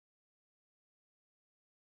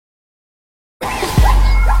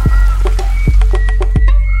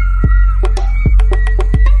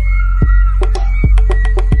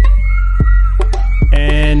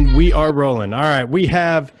are rolling. All right. We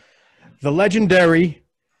have the legendary,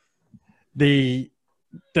 the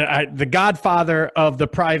godfather of the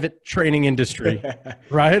private training industry,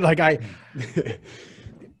 right?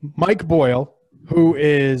 Mike Boyle, who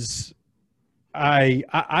is,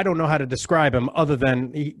 I don't know how to describe him other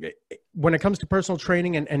than when it comes to personal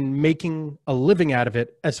training and making a living out of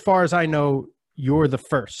it, as far as I know, you're the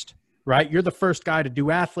first, right? You're the first guy to do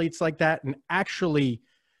athletes like that and actually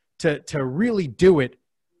to really do it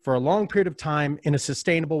for a long period of time in a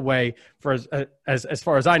sustainable way. For as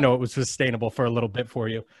far as I know, it was sustainable for a little bit for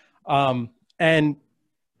you. And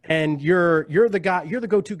you're the guy, you're the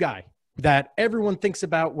go-to guy that everyone thinks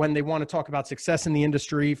about when they want to talk about success in the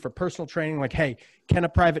industry for personal training. Like, hey, can a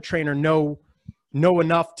private trainer know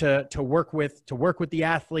enough to work with the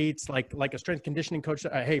athletes like a strength conditioning coach?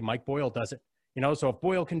 Hey, Mike Boyle does it. So if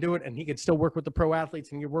Boyle can do it and he can still work with the pro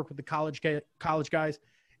athletes and you work with the college guys,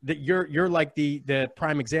 that you're like the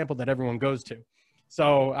prime example that everyone goes to.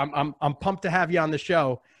 So I'm pumped to have you on the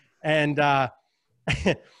show. And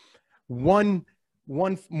one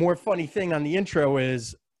more funny thing on the intro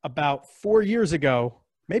is about 4 years ago,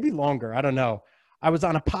 maybe longer, I don't know. I was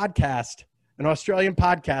on a podcast, an Australian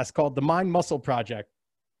podcast called The Mind Muscle Project.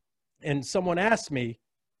 And someone asked me,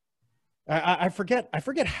 I forget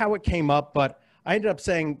how it came up, but I ended up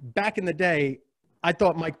saying back in the day, I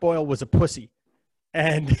thought Mike Boyle was a pussy.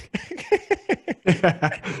 And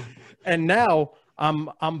and now I'm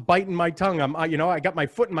biting my tongue. I got my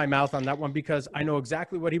foot in my mouth on that one because I know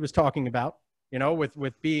exactly what he was talking about,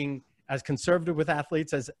 with being as conservative with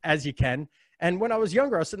athletes as you can. And when I was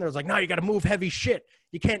younger, I was sitting there, I was like, no, you got to move heavy shit.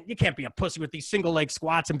 You can't be a pussy with these single leg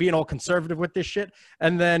squats and being all conservative with this shit.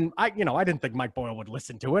 And then I didn't think Mike Boyle would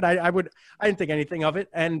listen to it. I didn't think anything of it.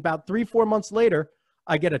 And about 3-4 months later,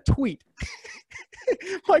 I get a tweet.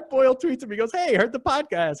 Mike Boyle tweets me, goes, hey, heard the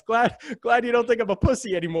podcast. Glad you don't think I'm a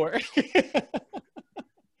pussy anymore.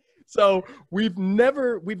 So we've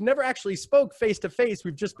never actually spoke face to face.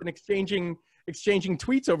 We've just been exchanging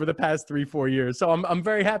tweets over the past 3-4 years. So I'm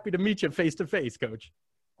very happy to meet you face to face, Coach.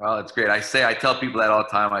 Well, it's great. I tell people that all the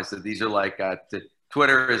time. I said, these are like,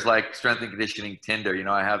 Twitter is like strength and conditioning Tinder.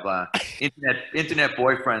 I have internet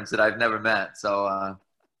boyfriends that I've never met. So,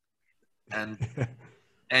 and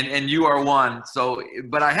you are one. So,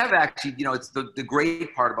 but I have actually, it's the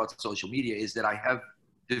great part about social media is that I have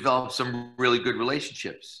developed some really good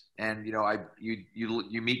relationships. And,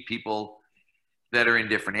 you meet people that are in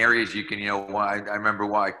different areas. You can, I remember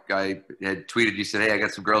why I had tweeted, you said, hey, I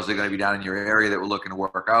got some girls that are going to be down in your area that were looking to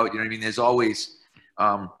work out. You know what I mean? There's always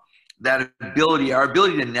that ability. Our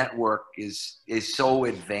ability to network is so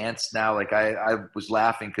advanced now. Like I was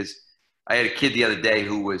laughing because I had a kid the other day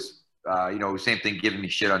who was, same thing, giving me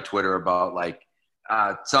shit on Twitter about like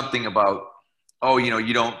something about, oh, you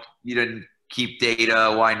didn't keep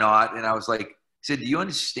data. Why not? And I was like, I said, do you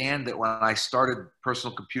understand that when I started,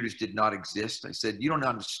 personal computers did not exist? I said, you don't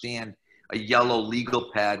understand a yellow legal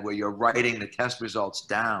pad where you're writing the test results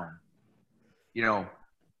down.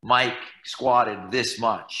 Mike squatted this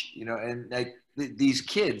much, and like these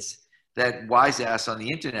kids that wise ass on the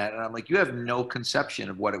internet. And I'm like, you have no conception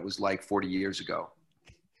of what it was like 40 years ago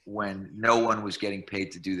when no one was getting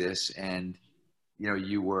paid to do this. And,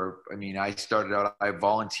 I started out, I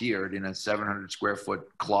volunteered in a 700 square foot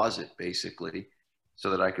closet, basically,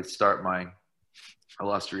 so that I could start my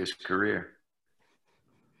illustrious career.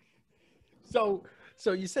 So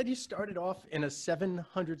you said you started off in a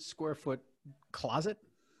 700 square foot closet?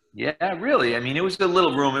 Yeah, really. It was a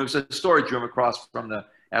little room. It was a storage room across from the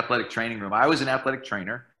athletic training room. I was an athletic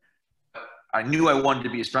trainer. I knew I wanted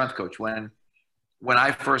to be a strength coach. When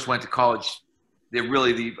I first went to college,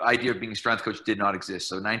 the idea of being a strength coach did not exist.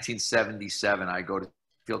 So 1977, I go to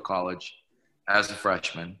Field College as a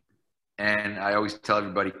freshman. And I always tell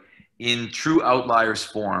everybody, in true outliers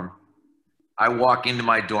form, I walk into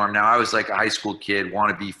my dorm. Now, I was like a high school kid,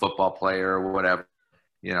 wannabe football player or whatever,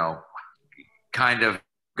 kind of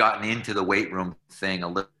gotten into the weight room thing a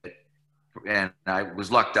little bit. And I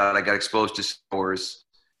was lucked out. I got exposed to scores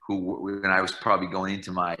when I was probably going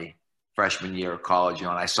into my freshman year of college, and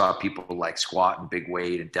I saw people like squatting big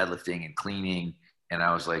weight and deadlifting and cleaning. And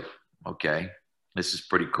I was like, okay, this is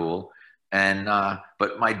pretty cool. And,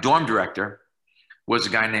 but my dorm director was a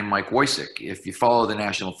guy named Mike Wojcik. If you follow the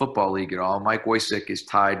National Football League at all, Mike Wojcik is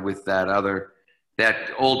tied with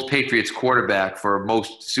that old Patriots quarterback for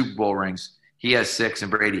most Super Bowl rings. He has 6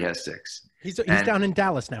 and Brady has 6. He's down in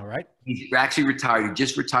Dallas now, right? He's actually retired. He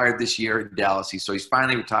just retired this year in Dallas. So he's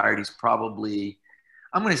finally retired. He's probably,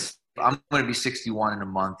 I'm going to be 61 in a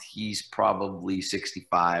month. He's probably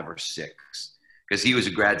 65 or 6 because he was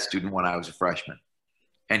a grad student when I was a freshman.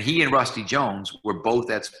 And he and Rusty Jones were both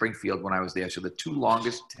at Springfield when I was there. So the two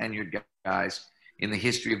longest tenured guys in the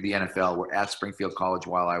history of the NFL were at Springfield College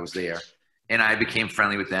while I was there. And I became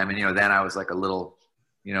friendly with them. And, then I was like a little,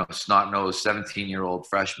 snot-nosed 17-year-old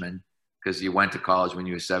freshman, because you went to college when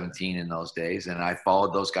you were 17 in those days. And I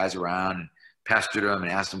followed those guys around and pestered them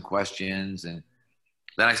and asked them questions. And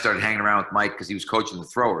then I started hanging around with Mike because he was coaching the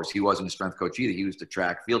throwers. He wasn't a strength coach either. He was the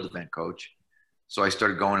track field event coach. So I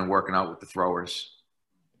started going and working out with the throwers.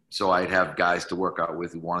 So I'd have guys to work out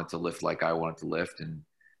with who wanted to lift like I wanted to lift, and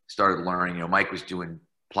started learning. Mike was doing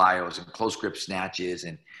plyos and close grip snatches.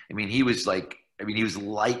 And he was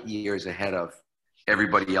light years ahead of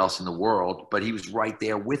everybody else in the world, but he was right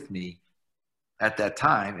there with me at that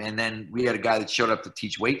time. And then we had a guy that showed up to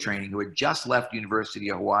teach weight training who had just left University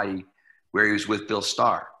of Hawaii, where he was with Bill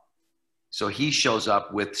Starr. So he shows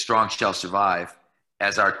up with Strong Shall Survive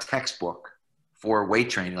as our textbook for weight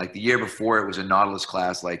training. Like the year before, it was a Nautilus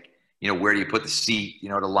class, like, where do you put the seat,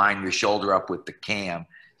 to line your shoulder up with the cam.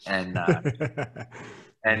 And,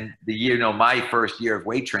 and the year, my first year of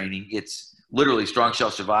weight training, it's literally Strong Shall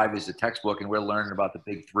Survive is the textbook. And we're learning about the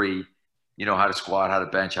big three, how to squat, how to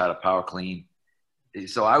bench, how to power clean.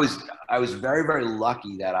 So I was very, very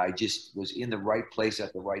lucky that I just was in the right place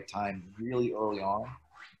at the right time really early on.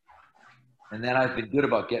 And then I've been good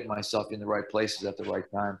about getting myself in the right places at the right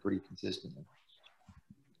time pretty consistently.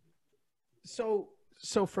 So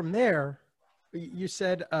from there, you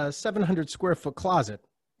said a 700 square foot closet.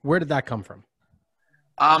 Where did that come from?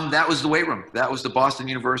 That was the weight room. That was the Boston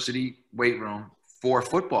University weight room for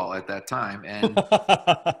football at that time. And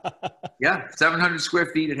yeah, 700 square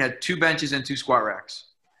feet. It had 2 benches and 2 squat racks.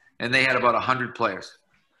 And they had about 100 players.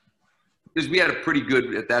 Because we had a pretty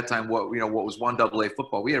good, at that time, what was 1AA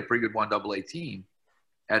football. We had a pretty good 1AA team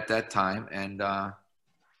at that time. And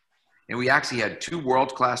we actually had 2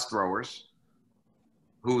 world-class throwers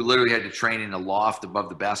who literally had to train in a loft above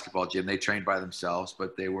the basketball gym. They trained by themselves,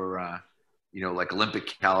 but they were, like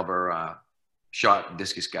Olympic caliber shot and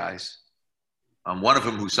discus guys. One of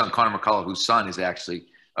them, whose son, Connor McCullough, whose son is actually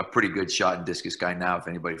a pretty good shot and discus guy now, if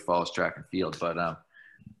anybody follows track and field. But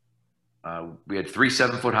we had 3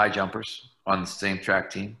 7-foot high jumpers on the same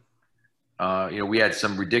track team. We had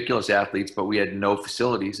some ridiculous athletes, but we had no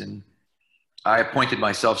facilities. And I appointed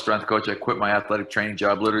myself strength coach. I quit my athletic training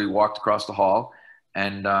job, literally walked across the hall,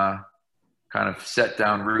 and kind of set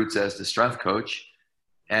down roots as the strength coach.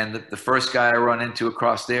 And the first guy I run into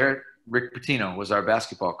across there, Rick Pitino, was our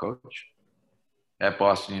basketball coach at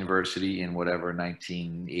Boston University in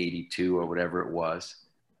 1982 or whatever it was.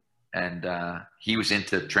 And he was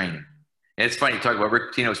into training. And it's funny, you talk about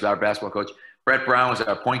Rick Pitino was our basketball coach. Brett Brown was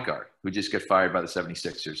our point guard, who just got fired by the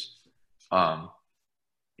 76ers. And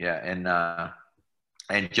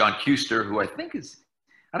John Kuster, who I think is,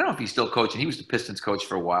 I don't know if he's still coaching. He was the Pistons coach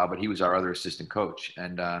for a while, but he was our other assistant coach.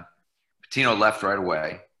 And Pitino left right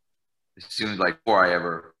away. As soon as, before I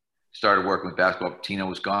ever started working with basketball, Pitino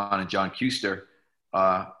was gone. And John Kuster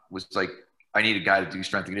was like, I need a guy to do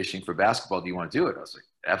strength and conditioning for basketball. Do you want to do it? I was like,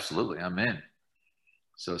 absolutely, I'm in.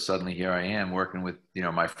 So suddenly here I am working with,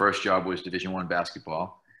 my first job was Division I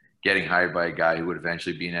basketball, getting hired by a guy who would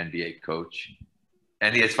eventually be an NBA coach.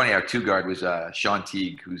 And it's funny, our 2 guard was Sean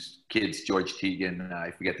Teague, whose kids, George Teague, and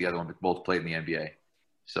I forget the other one, but both played in the NBA.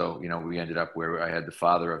 So, we ended up where I had the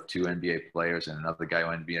father of 2 NBA players and another guy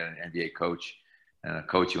who ended up being an NBA coach, and a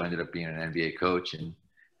coach who ended up being an NBA coach. And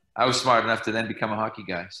I was smart enough to then become a hockey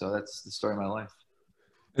guy. So that's the story of my life.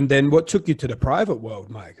 And then what took you to the private world,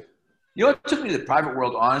 Mike? What took me to the private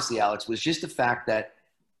world, honestly, Alex, was just the fact that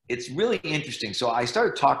it's really interesting. So I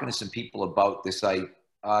started talking to some people about this. I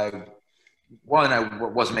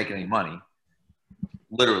wasn't making any money,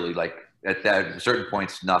 literally, at certain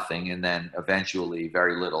points, nothing. And then eventually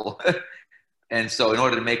very little. And so in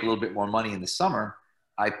order to make a little bit more money in the summer,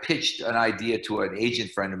 I pitched an idea to an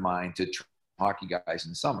agent friend of mine to train hockey guys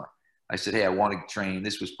in the summer. I said, hey, I want to train.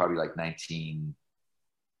 This was probably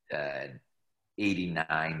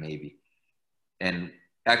 1989 maybe. And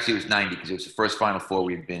actually it was 90 because it was the first Final Four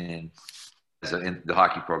we had been in the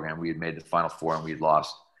hockey program. We had made the Final Four and we had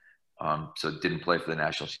lost. So didn't play for the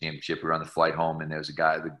national championship. We were on the flight home, and there was the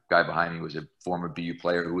guy behind me was a former BU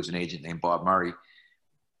player who was an agent named Bob Murray.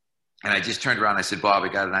 And I just turned around and I said, Bob, I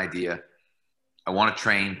got an idea. I want to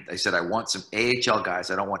train. I said, I want some AHL guys.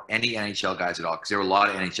 I don't want any NHL guys at all. Because there were a lot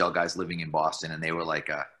of NHL guys living in Boston, and they were like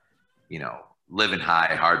living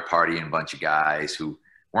high, hard partying bunch of guys who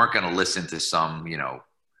weren't going to listen to some,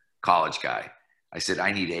 college guy. I said,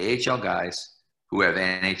 I need AHL guys who have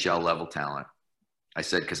NHL level talent. I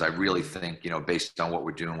said, because I really think, based on what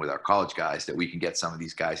we're doing with our college guys, that we can get some of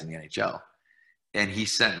these guys in the NHL. And he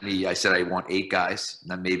sent me, I said, I want 8 guys,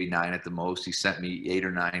 maybe 9 at the most. He sent me 8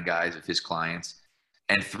 or 9 guys of his clients,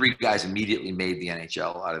 and 3 guys immediately made the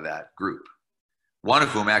NHL out of that group. One of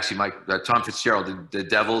whom actually, Tom Fitzgerald, the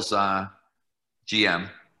Devils GM,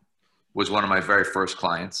 was one of my very first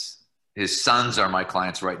clients. His sons are my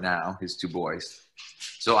clients right now, his 2 boys.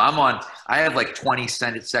 So I have like 20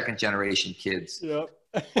 second generation kids of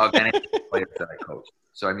NHL players that I coach.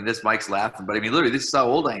 So, I mean, Mike's laughing, but I mean, literally, this is how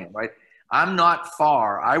old I am, right? I'm not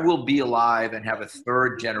far. I will be alive and have a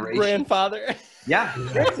 3rd generation. Grandfather. Yeah.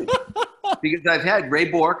 Because I've had Ray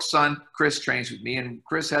Bork's son, Chris, trains with me, and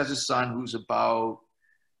Chris has a son who's about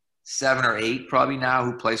 7 or 8 probably now,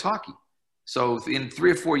 who plays hockey. So in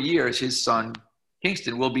 3 or 4 years, his son,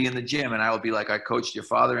 Kingston, will be in the gym, and I will be like, I coached your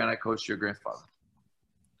father and I coached your grandfather.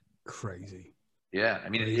 Crazy. Yeah. I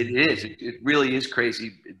mean, it is. It really is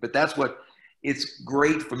crazy. But that's what – it's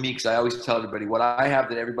great for me, because I always tell everybody what I have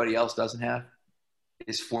that everybody else doesn't have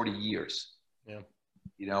is 40 years. Yeah.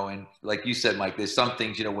 You know, and like you said, Mike, there's some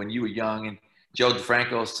things, you know, when you were young, and Joe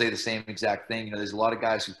DeFranco will say the same exact thing. You know, there's a lot of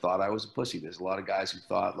guys who thought I was a pussy. There's a lot of guys who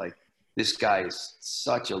thought, like, this guy is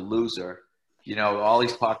such a loser. You know, all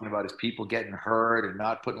he's talking about is people getting hurt and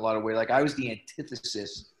not putting a lot of weight. Like, I was the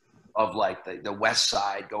antithesis of, like, the West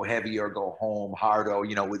Side, go heavy or go home, hardo,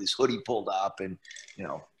 you know, with his hoodie pulled up, and, you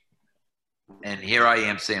know, and here I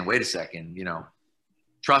am saying, wait a second, you know,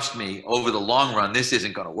 trust me, over the long run, this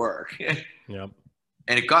isn't going to work. Yep.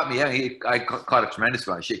 And it got me. I caught a tremendous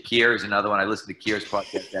amount of shit. Kier is another one. I listened to Kier's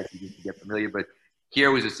podcast actually just to get familiar. But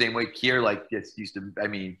Kier was the same way. Kier, like, just used to, I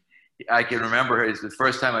mean, I can remember the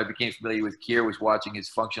first time I became familiar with Kier was watching his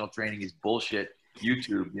functional training, his bullshit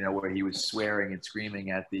YouTube, you know, where he was swearing and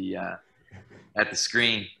screaming at the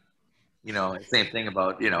screen. You know, same thing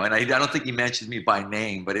about, you know, and I don't think he mentioned me by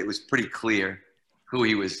name, but it was pretty clear who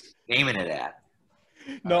he was aiming it at.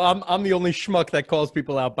 No, I'm the only schmuck that calls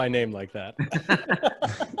people out by name like that.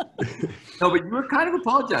 No, but you were kind of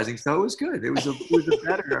apologizing, so it was good. It was a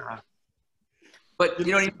better. But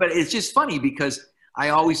you know, but it's just funny because I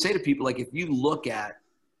always say to people, like, if you look at,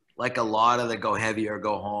 like, a lot of the go heavy or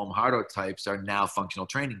go home hardo types are now functional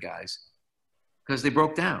training guys because they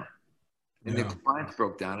broke down. And the clients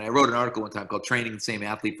broke down. And I wrote an article one time called Training the Same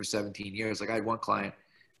Athlete for 17 Years. Like, I had one client,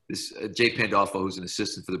 this Jay Pandolfo, who's an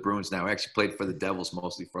assistant for the Bruins now, actually played for the Devils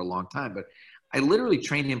mostly for a long time. But I literally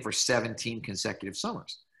trained him for 17 consecutive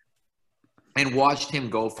summers and watched him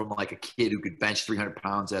go from, like, a kid who could bench 300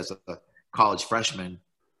 pounds as a college freshman,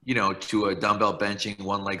 you know, to a dumbbell benching,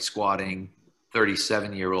 one leg squatting,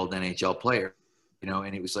 37-year-old NHL player, you know.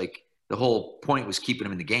 And it was like the whole point was keeping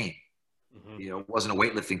him in the game. Mm-hmm. You know, it wasn't a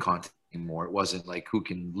weightlifting contest anymore. It wasn't like who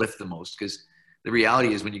can lift the most, because the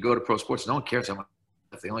reality is when you go to pro sports, no one cares how much.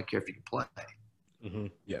 They only care if you can play. Mm-hmm.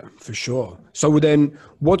 Yeah, for sure. So then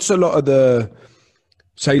what's a lot of the,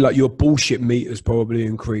 say, like, your bullshit meters probably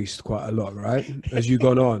increased quite a lot, right? As you've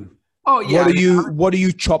gone on. Oh yeah. What are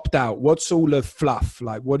you chopped out? What's all the fluff?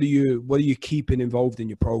 Like, what are you keeping involved in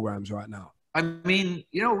your programs right now? I mean,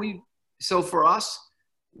 you know, so for us,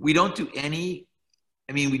 we don't do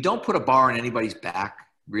we don't put a bar on anybody's back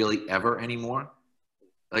really ever anymore.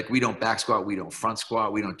 Like, we don't back squat, we don't front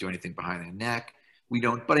squat, we don't do anything behind the neck. We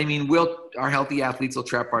don't, but I mean, our healthy athletes will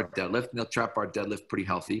trap our deadlift, and they'll trap our deadlift pretty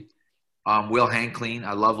healthy. We'll hang clean.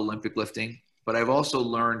 I love Olympic lifting, but I've also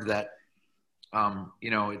learned that,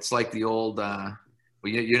 you know, it's like the old, well,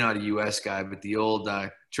 you're not a US guy, but the old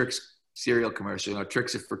Trix cereal commercial, you know,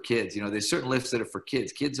 tricks are for kids. You know, there's certain lifts that are for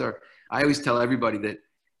kids. I always tell everybody that,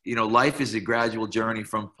 you know, life is a gradual journey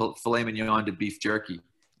from filet mignon to beef jerky.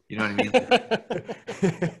 You know what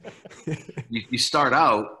I mean? you start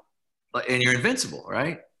out and you're invincible,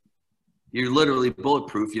 right? You're literally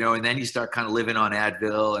bulletproof, you know, and then you start kind of living on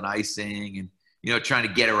Advil and icing and, you know, trying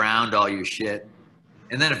to get around all your shit.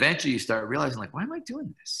 And then eventually you start realizing, like, why am I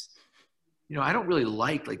doing this? You know, I don't really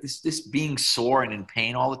like this being sore and in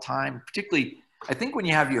pain all the time. Particularly, I think when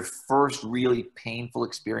you have your first really painful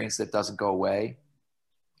experience that doesn't go away,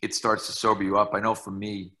 it starts to sober you up. I know for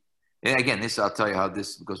me, and again, I'll tell you how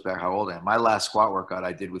this goes back how old I am. My last squat workout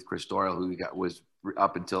I did with Chris Doyle, who was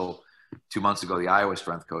up until 2 months ago, the Iowa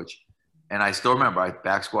strength coach. And I still remember I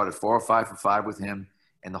back squatted 405 for 5 with him.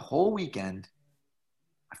 And the whole weekend,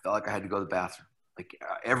 I felt like I had to go to the bathroom. Like,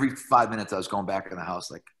 every 5 minutes I was going back in the house,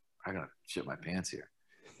 like, I got to shit my pants here,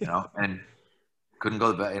 you know, and couldn't go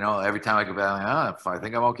to the bathroom. You know, every time I go back, I'm like, I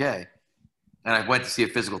think I'm okay. And I went to see a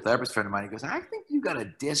physical therapist friend of mine. He goes, I think you got a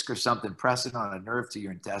disc or something pressing on a nerve to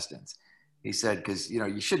your intestines. He said, because, you know,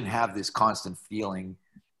 you shouldn't have this constant feeling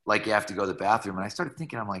like you have to go to the bathroom. And I started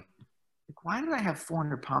thinking, I'm like, why did I have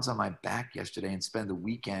 400 pounds on my back yesterday and spend the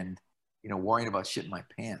weekend, you know, worrying about shit in my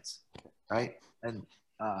pants, right? And,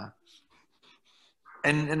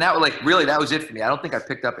 and that was like, really, that was it for me. I don't think I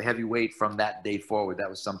picked up a heavy weight from that day forward. That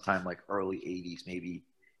was sometime like early 80s, maybe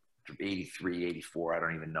 83, 84. I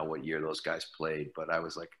don't even know what year those guys played, but I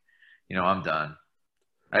was like, you know, I'm done.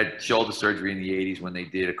 I had shoulder surgery in the 80s when they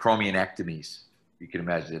did acromionectomies. You can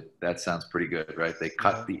imagine it. That sounds pretty good, right? They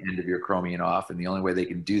cut the end of your acromion off, and the only way they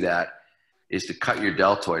can do that is to cut your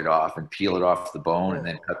deltoid off and peel it off the bone and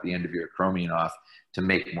then cut the end of your acromion off to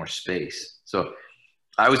make more space. So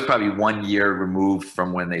I was probably 1 year removed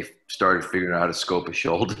from when they started figuring out how to scope a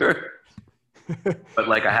shoulder. But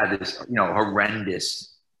like I had this, you know,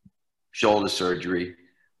 horrendous shoulder surgery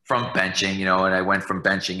from benching, you know, and I went from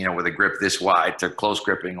benching, you know, with a grip this wide to close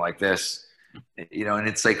gripping like this, you know, and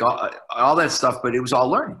it's like all that stuff, but it was all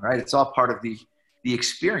learning, right? It's all part of the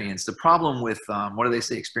experience. The problem with, what do they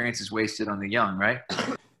say? Experience is wasted on the young, right?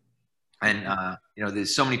 And, you know,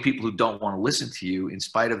 there's so many people who don't want to listen to you in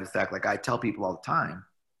spite of the fact, like I tell people all the time,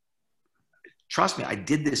 trust me, I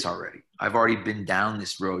did this already. I've already been down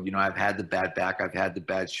this road. You know, I've had the bad back. I've had the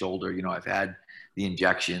bad shoulder. You know, I've had the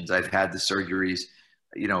injections. I've had the surgeries.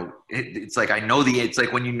 You know, it's like, it's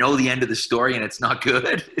like when you know the end of the story and it's not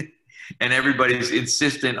good and everybody's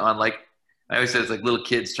insistent on, like, I always say it's like little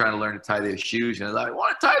kids trying to learn to tie their shoes. And they're like, I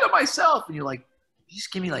want to tie them myself. And you're like,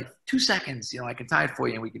 just give me like 2 seconds. You know, I can tie it for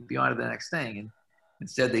you and we can be on to the next thing. And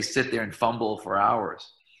instead they sit there and fumble for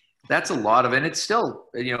hours. That's a lot of it. And it's still,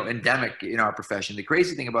 you know, endemic in our profession. The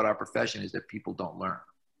crazy thing about our profession is that people don't learn.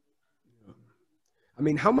 I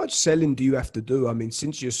mean, how much selling do you have to do? I mean,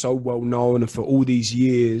 since you're so well known and for all these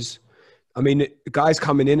years, I mean, guys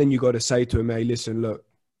coming in and you got to say to him, hey, listen, look,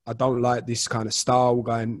 I don't like this kind of style. We're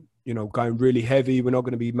going really heavy. We're not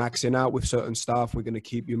going to be maxing out with certain stuff. We're going to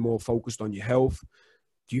keep you more focused on your health.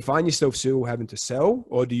 Do you find yourself still having to sell,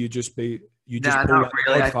 or do you just pull out the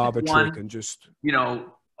Godfather trick and just, you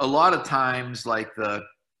know, a lot of times like the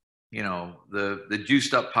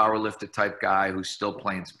juiced up powerlifter type guy who's still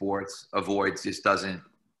playing sports just doesn't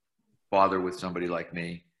bother with somebody like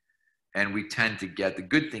me. And we tend to get, the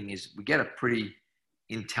good thing is we get a pretty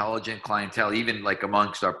intelligent clientele, even like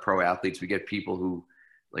amongst our pro athletes. We get people who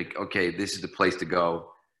like, okay, this is the place to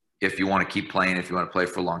go if you want to keep playing, if you want to play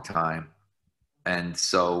for a long time. And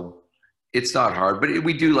so it's not hard, but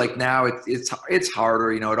we do, like now it's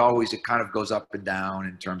harder, you know, it kind of goes up and down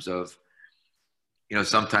in terms of, you know,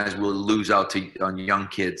 sometimes we'll lose out on young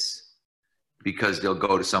kids because they'll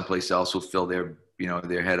go to someplace else who'll fill their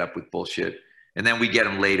head up with bullshit. And then we get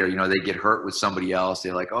them later, you know, they get hurt with somebody else.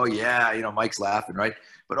 They're like, oh yeah, you know, Mike's laughing, right?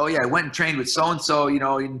 But oh yeah, I went and trained with so-and-so, you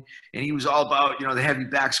know, and he was all about, you know, the heavy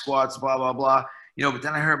back squats, blah, blah, blah. You know, but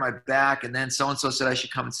then I hurt my back and then so-and-so said I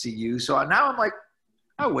should come and see you. So now I'm like,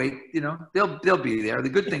 I'll wait, you know, they'll be there. The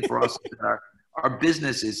good thing for us is that our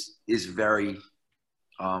business is very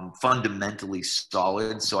fundamentally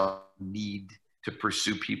solid. So I need to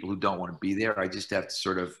pursue people who don't want to be there. I just have to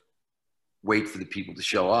sort of wait for the people to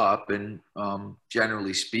show up. And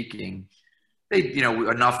generally speaking,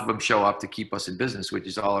 enough of them show up to keep us in business, which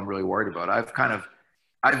is all I'm really worried about.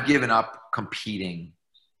 I've given up competing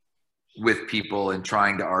with people and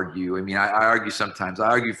trying to argue. I mean, I argue sometimes. I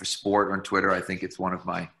argue for sport on Twitter. I think it's one of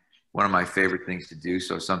my favorite things to do.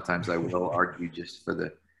 So sometimes I will argue just for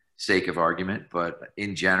the sake of argument, but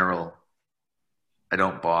in general, I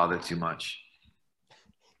don't bother too much.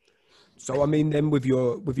 So, I mean, then with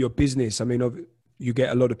your business, I mean, you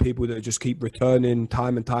get a lot of people that just keep returning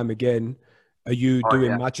time and time again. Are you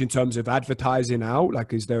doing much in terms of advertising out?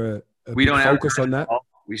 Like, is there a we don't focus on that?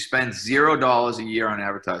 We spend $0 a year on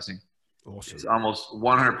advertising. Awesome. It's almost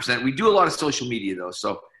 100%. We do a lot of social media though.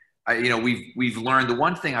 So we've learned, the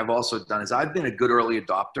one thing I've also done is I've been a good early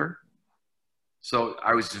adopter. So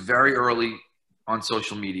I was very early on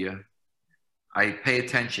social media. I pay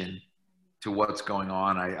attention to what's going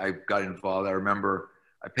on. I got involved. I remember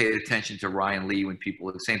I paid attention to Ryan Lee when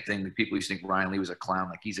the same thing, the people used to think Ryan Lee was a clown.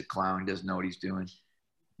 Like, he's a clown. He doesn't know what he's doing.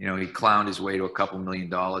 You know, he clowned his way to a couple $1 million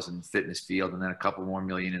in the fitness field and then a couple more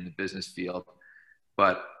million in the business field.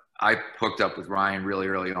 But I hooked up with Ryan really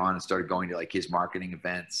early on and started going to like his marketing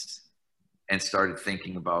events and started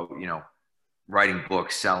thinking about, you know, writing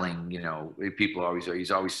books, selling, you know,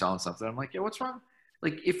 he's always selling something. I'm like, yeah, what's wrong?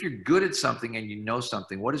 Like, if you're good at something and you know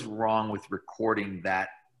something, what is wrong with recording that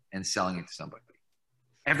and selling it to somebody?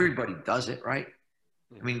 Everybody does it, right?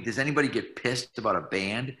 I mean, does anybody get pissed about a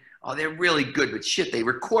band? Oh, they're really good, but shit, they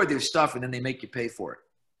record their stuff and then they make you pay for it.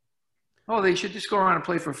 Oh, they should just go around and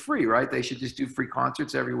play for free, right? They should just do free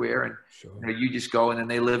concerts everywhere. And sure. You know, you just go and then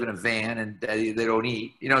they live in a van and they don't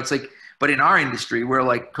eat. You know, it's like, but in our industry, where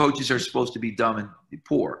like coaches are supposed to be dumb and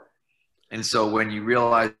poor. And so when you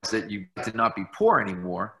realize that you have to not be poor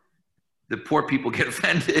anymore, the poor people get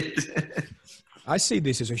offended. I see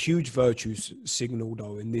this as a huge virtue signal,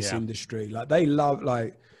 though, in this industry. Like, they love,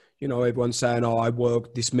 like, you know, everyone's saying, "Oh, I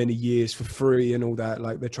worked this many years for free" and all that.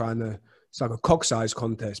 Like, they're trying to, it's like a cock size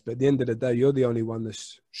contest. But at the end of the day, you're the only one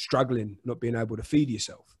that's struggling, not being able to feed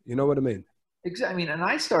yourself. You know what I mean? Exactly. I mean, and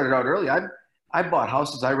I started out early. I bought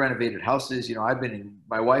houses. I renovated houses. You know,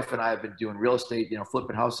 my wife and I have been doing real estate, you know,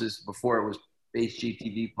 flipping houses before it was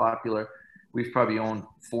HGTV popular. We've probably owned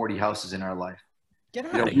 40 houses in our life. Get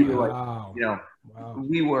out of here. Wow. You know,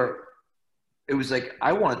 it was like,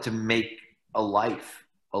 I wanted to make a life,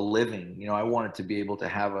 a living. You know, I wanted to be able to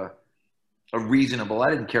have a reasonable, I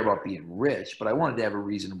didn't care about being rich, but I wanted to have a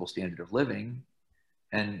reasonable standard of living.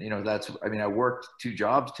 And, you know, I worked 2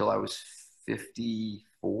 jobs till I was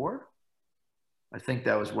 54. I think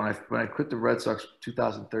that was when I quit the Red Sox,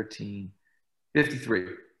 2013, 53.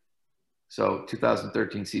 So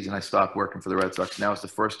 2013 season, I stopped working for the Red Sox. And that was the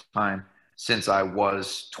first time since I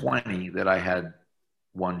was 20 that I had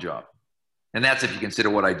one job. And that's if you consider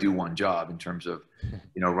what I do one job in terms of,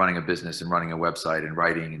 you know, running a business and running a website and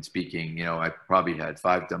writing and speaking. You know, I probably had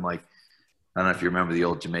 5. I'm like, I don't know if you remember the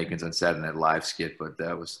old Jamaicans on Saturday Night Live skit, but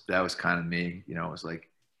that was kind of me. You know, it was like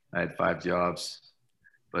I had 5 jobs,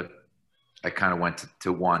 but I kind of went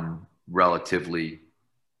to one relatively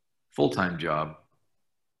full-time job.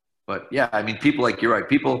 But yeah, I mean, people, like, you're right.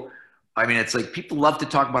 People, I mean, it's like people love to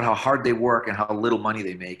talk about how hard they work and how little money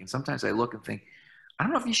they make. And sometimes I look and think, I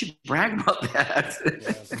don't know if you should brag about that.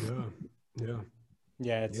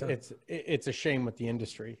 Yeah. It's a shame with the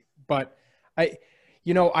industry, but I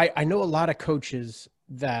know a lot of coaches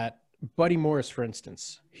that Buddy Morris, for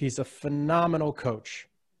instance, he's a phenomenal coach,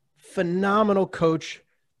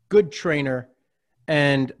 good trainer.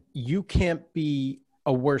 And you can't be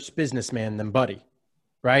a worse businessman than Buddy,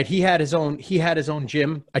 right? He had his own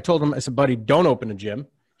gym. I told him, I said, "Buddy, don't open a gym."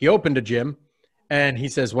 He opened a gym. And he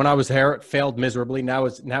says, when I was there, it failed miserably. Now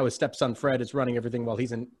his stepson Fred is running everything while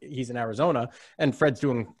he's in Arizona, and Fred's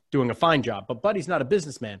doing a fine job. But Buddy's not a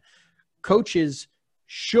businessman. Coaches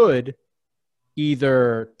should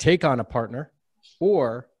either take on a partner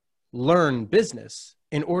or learn business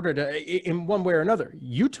in order to, in one way or another.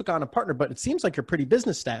 You took on a partner, but it seems like you're pretty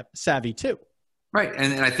business savvy too. Right.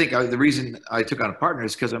 And I think the reason I took on a partner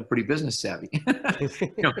is because I'm pretty business savvy.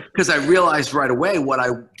 You know, because I realized right away what I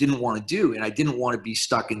didn't want to do. And I didn't want to be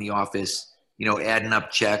stuck in the office, you know, adding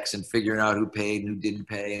up checks and figuring out who paid and who didn't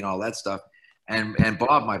pay and all that stuff. And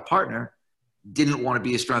Bob, my partner, didn't want to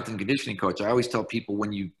be a strength and conditioning coach. I always tell people,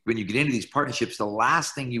 when you get into these partnerships, the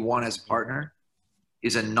last thing you want as a partner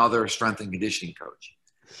is another strength and conditioning coach,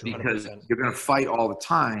 because 100%. You're going to fight all the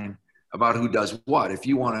time about who does what. If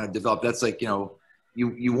you want to develop, that's like, you know,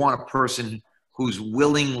 you want a person who's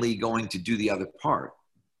willingly going to do the other part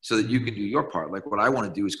so that you can do your part. Like, what I want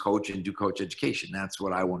to do is coach and do coach education. That's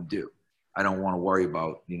what I want to do. I don't want to worry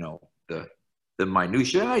about, you know, the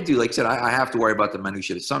minutia. I do, like I said, I have to worry about the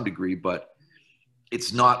minutia to some degree, but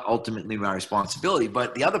it's not ultimately my responsibility.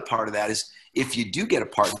 But the other part of that is, if you do get a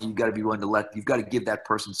partner, you've got to be willing to you've got to give that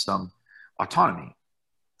person some autonomy.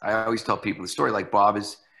 I always tell people the story, like, Bob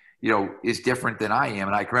is different than I am.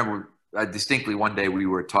 And I can remember distinctly one day we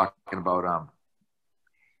were talking about,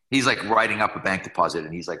 he's like writing up a bank deposit,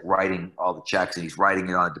 and he's like writing all the checks, and he's writing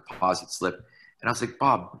it on a deposit slip. And I was like,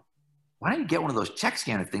 "Bob, why don't you get one of those check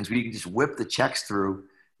scanner things where you can just whip the checks through,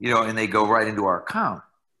 you know, and they go right into our account?"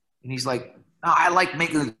 And he's like, "No, I like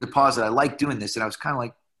making the deposit. I like doing this." And I was kind of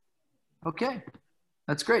like, "Okay,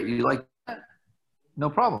 that's great. You like that? No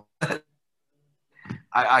problem."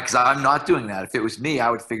 Because I'm not doing that. If it was me, I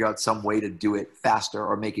would figure out some way to do it faster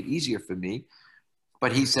or make it easier for me.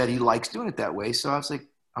 But he said he likes doing it that way. So I was like,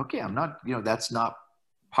 okay, I'm not, you know, that's not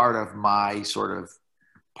part of my sort of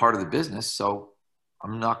part of the business. So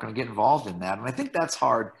I'm not going to get involved in that. And I think that's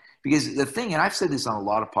hard, because the thing, and I've said this on a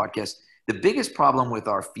lot of podcasts, the biggest problem with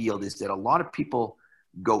our field is that a lot of people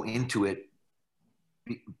go into it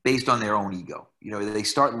based on their own ego. You know, they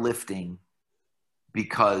start lifting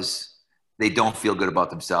because they don't feel good about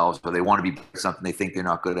themselves, or they want to be something they think they're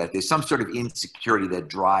not good at. There's some sort of insecurity that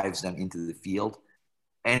drives them into the field.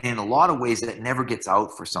 And in a lot of ways that never gets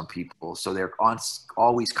out for some people. So they're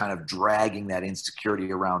always kind of dragging that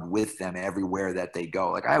insecurity around with them everywhere that they go.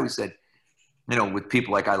 Like I always said, you know, with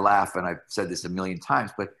people, like, I laugh, and I've said this a million times,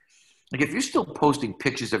 but like, if you're still posting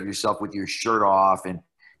pictures of yourself with your shirt off and,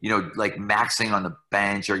 you know, like maxing on the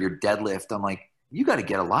bench or your deadlift, I'm like, you got to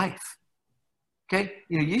get a life. Okay,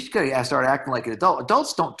 you know, you just got to start acting like an adult.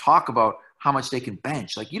 Adults don't talk about how much they can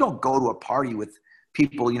bench. Like, you don't go to a party with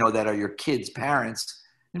people, you know, that are your kids' parents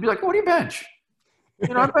and be like, "What do you bench?"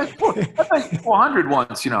 You know, I benched 400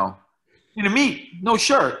 once, you know, meat, no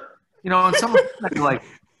shirt. You know, and some of them are like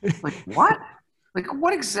what? Like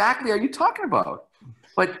what exactly are you talking about?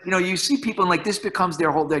 But you know, you see people and like this becomes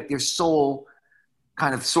their whole their sole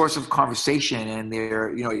kind of source of conversation, and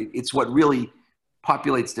their you know it's what really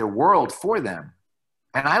populates their world for them.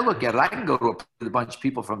 And I look at it, I can go to a bunch of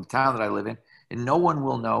people from the town that I live in, and no one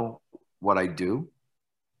will know what I do.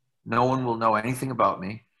 No one will know anything about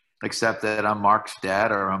me except that I'm Mark's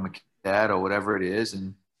dad or I'm a dad or whatever it is.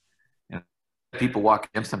 And you know, people walk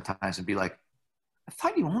in sometimes and be like, I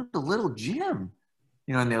thought you owned a little gym.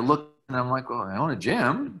 You know, and they're looking, and I'm like, well, I own a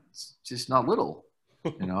gym. It's just not little.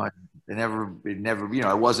 You know, it never, you know,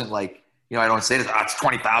 it wasn't like, you know, I don't say this, oh, it's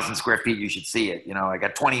 20,000 square feet. You should see it. You know, I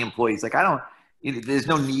got 20 employees. Like, I don't, there's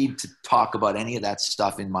no need to talk about any of that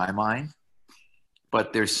stuff in my mind.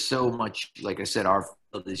 But there's so much, like I said, our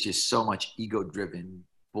field is just so much ego-driven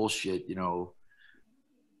bullshit, you know,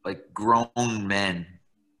 like grown men,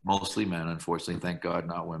 mostly men, unfortunately, thank God,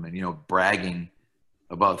 not women, you know, bragging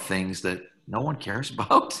about things that no one cares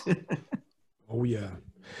about. Oh, yeah.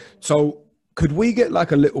 So could we get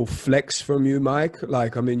like a little flex from you, Mike?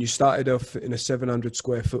 Like, I mean, you started off in a 700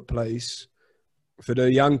 square foot place. For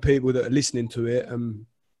the young people that are listening to it,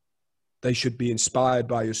 they should be inspired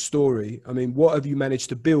by your story. I mean, what have you managed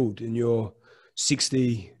to build in your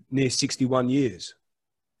near 61 years?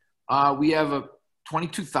 We have a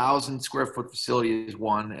 22,000 square foot facility is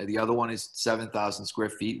one. The other one is 7,000 square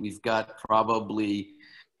feet. We've got probably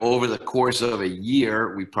over the course of a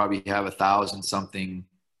year, we probably have 1,000 something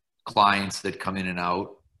clients that come in and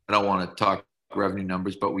out. I don't want to talk revenue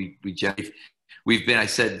numbers, but we've been, I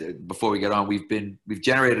said before we get on, we've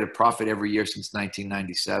generated a profit every year since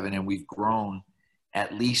 1997, and we've grown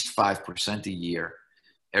at least 5% a year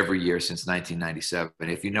every year since 1997.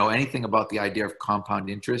 If you know anything about the idea of compound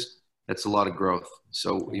interest, that's a lot of growth.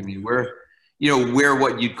 So, I mean, we're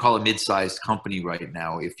what you'd call a mid-sized company right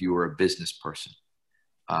now if you were a business person.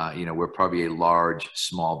 You know, we're probably a large,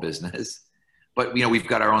 small business. But, you know, we've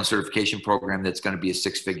got our own certification program that's going to be a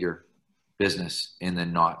six-figure business in the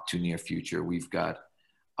not too near future. We've got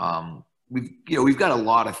a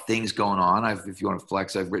lot of things going on. If you want to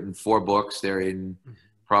flex, I've written 4 books. They're in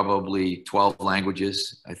probably 12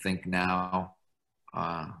 languages, I think now.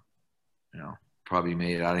 You know, probably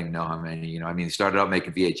made, I don't even know how many, you know, I mean, started out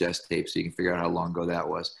making VHS tapes, so you can figure out how long ago that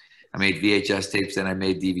was. I made VHS tapes, then I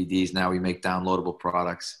made DVDs. Now we make downloadable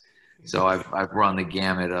products. So I've run the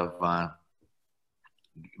gamut of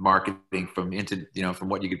marketing from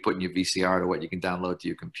what you could put in your VCR to what you can download to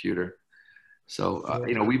your computer. So,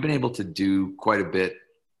 you know, we've been able to do quite a bit.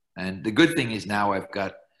 And the good thing is now I've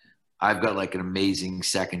got like an amazing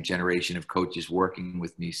second generation of coaches working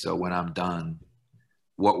with me. So when I'm done,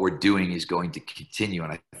 what we're doing is going to continue.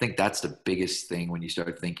 And I think that's the biggest thing when you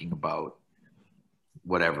start thinking about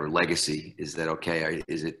whatever legacy is that, okay,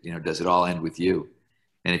 is it, you know, does it all end with you?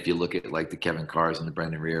 And if you look at like the Kevin Carrs and the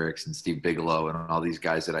Brendan Rearichs and Steve Bigelow and all these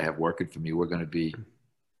guys that I have working for me, we're going to be,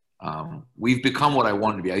 we've become what I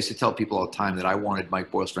wanted to be. I used to tell people all the time that I wanted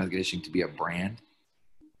Mike Boyle Strength and Conditioning to be a brand.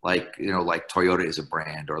 Like, you know, like Toyota is a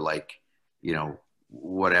brand, or like, you know,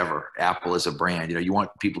 whatever, Apple is a brand. You know, you want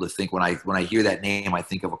people to think when I hear that name, I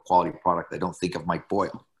think of a quality product. I don't think of Mike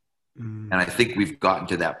Boyle. And I think we've gotten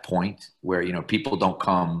to that point where, you know, people don't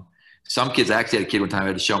come. Some kids, I actually had a kid one time, I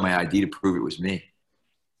had to show my ID to prove it was me.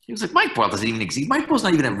 He was like, Mike Boyle doesn't even exist. Mike Boyle's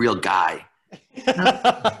not even a real guy.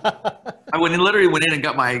 I literally went in and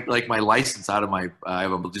got my license out of my, I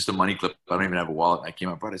have just a money clip. I don't even have a wallet. And I came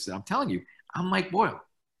up and I said, I'm telling you, I'm Mike Boyle.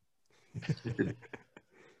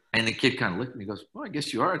 And the kid kind of looked at me and goes, well, I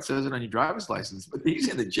guess you are. It says it on your driver's license. But he's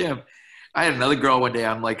in the gym. I had another girl one day.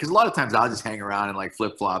 I'm like, because a lot of times I'll just hang around in like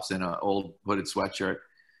flip-flops and an old hooded sweatshirt.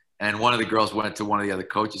 And one of the girls went to one of the other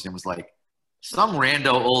coaches and was like, some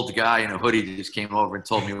rando old guy in a hoodie just came over and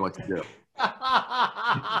told me what to do.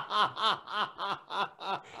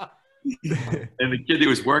 And the kid who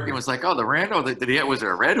was working was like, oh, the rando, was it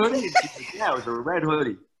a red hoodie? And she's like, yeah, it was a red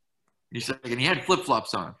hoodie. And he's like, and he had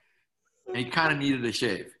flip-flops on. And he kind of needed a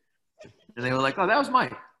shave. And they were like, oh, that was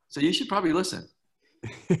Mike. So you should probably listen.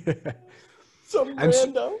 Some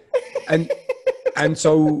rando. And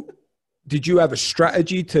so did you have a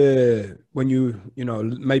strategy to when you know,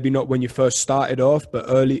 maybe not when you first started off, but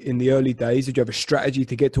in the early days, did you have a strategy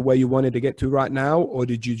to get to where you wanted to get to right now? Or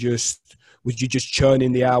was you just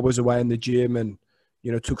churning the hours away in the gym and,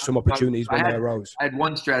 you know, took some opportunities when they arose? I had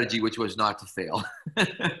one strategy, which was not to fail.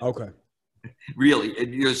 Okay. Really.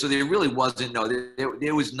 And, you know, so there really wasn't,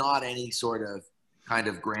 there was not any sort of kind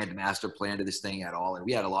of grand master plan to this thing at all. And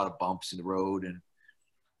we had a lot of bumps in the road, and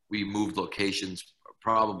we moved locations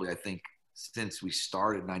probably, I think, since we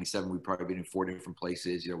started in 97, we've probably been in 4 different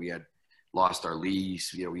places. You know, we had lost our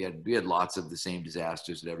lease. You know, we had lots of the same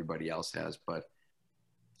disasters that everybody else has. But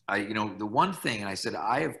the one thing, and I said,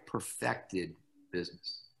 I have perfected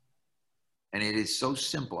business. And it is so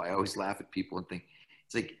simple. I always laugh at people and think,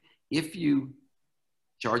 it's like, if you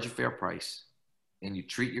charge a fair price and you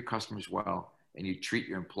treat your customers well and you treat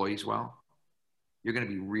your employees well, you're going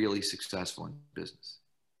to be really successful in business.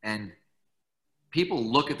 And people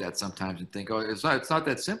look at that sometimes and think, oh, it's not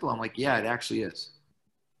that simple. I'm like, yeah, it actually is.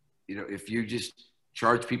 You know, if you just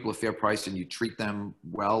charge people a fair price and you treat them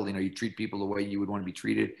well, you treat people the way you would want to be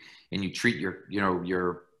treated, and you treat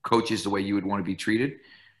your coaches the way you would want to be treated,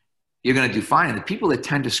 you're going to do fine. And the people that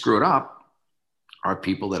tend to screw it up are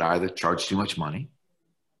people that either charge too much money,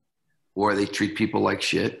 or they treat people like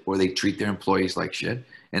shit, or they treat their employees like shit.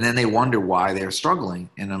 And then they wonder why they're struggling.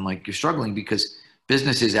 And I'm like, you're struggling because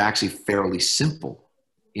business is actually fairly simple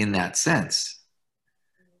in that sense.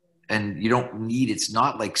 And you don't need, it's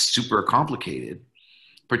not like super complicated,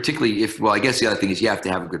 particularly I guess the other thing is you have to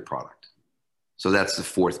have a good product. So that's the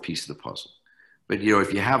fourth piece of the puzzle. But,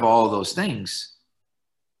 if you have all of those things,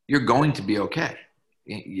 you're going to be okay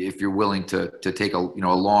if you're willing to take a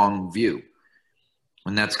long view.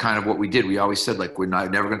 And that's kind of what we did. We always said, like, we're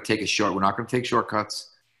never going to take we're not going to take shortcuts.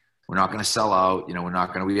 We're not going to sell out.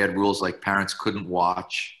 We had rules like parents couldn't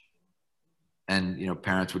watch, and,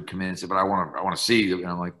 parents would come in and say, but I want to see you. And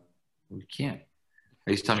I'm like, well, you can't.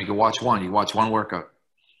 I used to tell them, you can watch one. You watch one workout.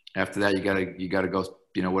 After that, you gotta go,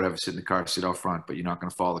 whatever, sit in the car, sit out front, but you're not going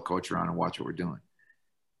to follow the coach around and watch what we're doing.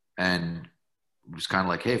 And it was kind of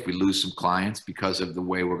like, hey, if we lose some clients because of the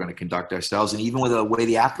way we're going to conduct ourselves, and even with the way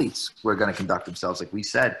the athletes were going to conduct themselves, like we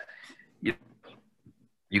said,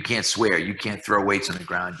 you can't swear, you can't throw weights on the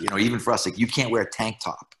ground. Even for us, like, you can't wear a tank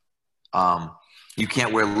top. You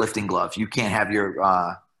can't wear lifting gloves. You can't have your,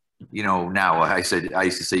 now I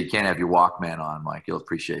used to say you can't have your Walkman on, Mike. You'll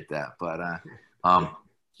appreciate that. But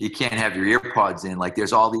you can't have your earpods in. Like,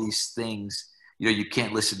 there's all these things. You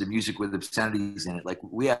can't listen to music with obscenities in it. Like,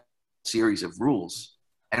 we have a series of rules,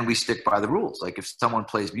 and we stick by the rules. Like, if someone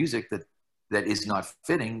plays music that is not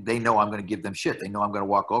fitting, they know I'm going to give them shit. They know I'm going to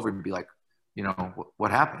walk over and be like,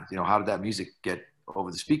 what happened? How did that music get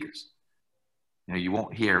over the speakers? You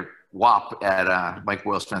won't hear WAP at Mike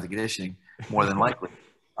Boyle Strength and Conditioning, more than likely.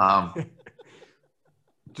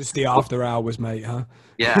 Just the after hours, mate, huh?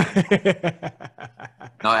 Yeah.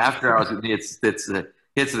 No, after hours with me, it's the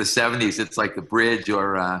hits of the 70s. It's like the Bridge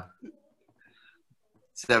or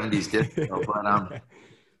 70s disco. But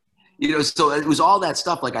so it was all that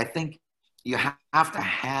stuff. Like, I think you have to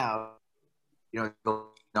have,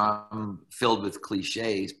 I'm filled with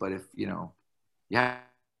cliches, but if you have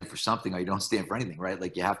for something or you don't stand for anything, right?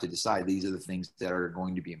 Like, you have to decide, these are the things that are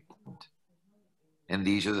going to be important, and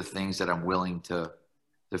these are the things that I'm willing to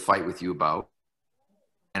fight with you about.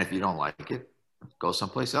 And if you don't like it, go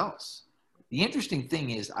someplace else. The interesting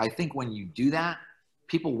thing is, I think when you do that,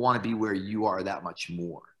 people want to be where you are that much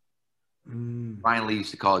more. Brian Lee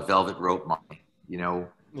used to call it velvet rope money. Yeah.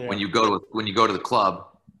 When you go to the club,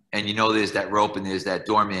 and there's that rope and there's that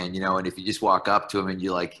doorman, and if you just walk up to him and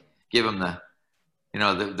you like give him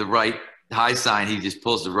the right high sign, he just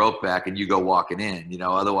pulls the rope back and you go walking in.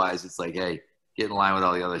 Otherwise it's like, hey, get in line with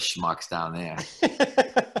all the other schmucks down there.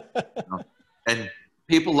 And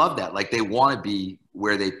people love that. Like, they want to be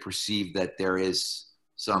where they perceive that there is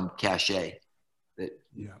some cachet that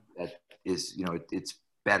is, it's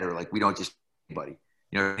better. Like, we don't just anybody,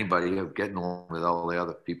 getting along with all the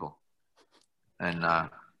other people. And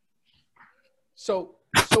so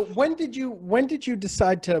when did you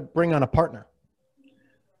decide to bring on a partner?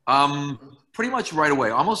 Pretty much right away,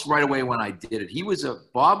 almost right away when I did it.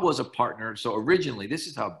 Bob was a partner. So originally, this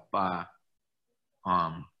is how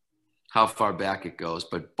far back it goes,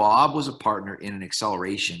 but Bob was a partner in an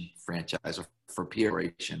acceleration franchise for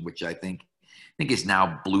Peeration, which I think is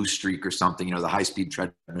now Blue Streak or something, the high-speed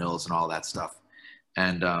treadmills and all that stuff.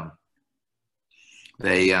 And the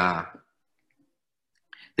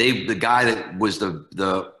guy that was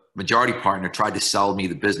the majority partner tried to sell me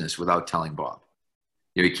the business without telling Bob.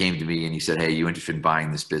 He came to me and he said, hey, you interested in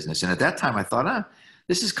buying this business? And at that time I thought,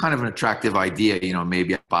 this is kind of an attractive idea.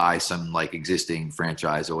 Maybe I buy some like existing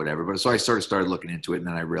franchise or whatever. But so I started looking into it, and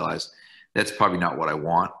then I realized that's probably not what I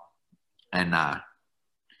want. And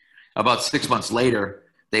about 6 months later,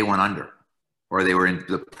 they went under, or they were in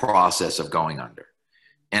the process of going under.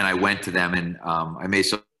 And I went to them, and I made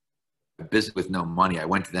some business with no money. I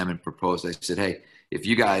went to them and proposed. I said, hey, if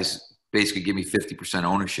you guys basically give me 50%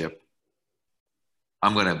 ownership,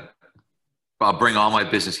 I'll bring all my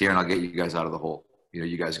business here and I'll get you guys out of the hole.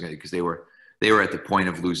 You guys are going to, because they were at the point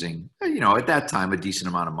of losing, at that time, a decent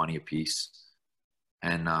amount of money apiece.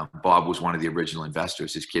 And Bob was one of the original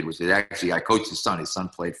investors. His kid was actually, I coached his son. His son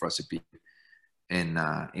played for us at Beacon in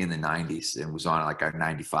the 90s and was on like our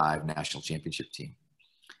 95 national championship team.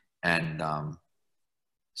 And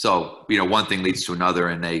so, you know, one thing leads to another,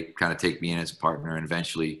 and they kind of take me in as a partner. And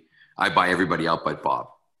eventually I buy everybody out but Bob,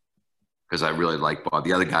 because I really like Bob.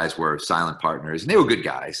 The other guys were silent partners, and they were good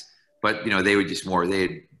guys, but, you know, they were just more,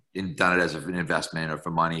 they had done it as an investment or for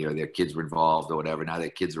money, or their kids were involved or whatever. Now their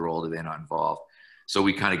kids are older, they're not involved. So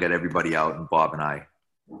we kind of got everybody out, and Bob and I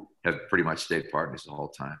have pretty much stayed partners the whole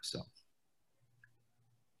time. So.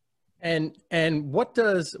 And what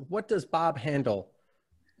does Bob handle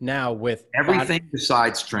now with everything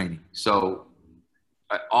besides training? So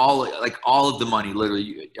all of the money,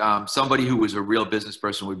 literally, somebody who was a real business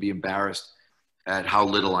person would be embarrassed at how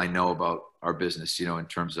little I know about our business, you know, in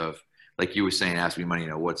terms of, like you were saying, ask me money, you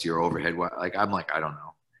know, what's your overhead? Like, I'm like, I don't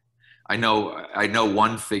know. I know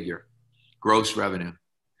one figure, gross revenue.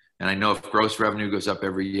 And I know if gross revenue goes up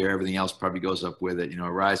every year, everything else probably goes up with it. You know,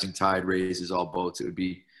 a rising tide raises all boats. It would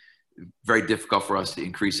be very difficult for us to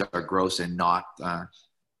increase our gross and not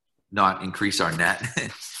increase our net,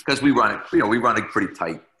 because we run a pretty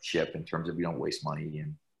tight ship in terms of we don't waste money.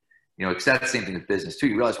 And, you know, it's that same thing with business too.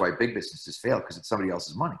 You realize why big businesses fail, because it's somebody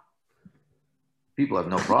else's money. People have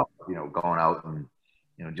no problem, you know, going out and,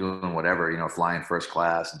 you know, doing whatever, you know, flying first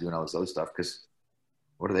class and doing all this other stuff, because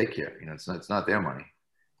what do they care? You know, it's not their money.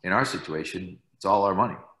 In our situation, it's all our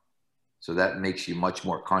money. So that makes you much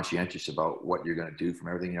more conscientious about what you're going to do from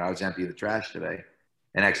everything. You know, I was emptying the trash today,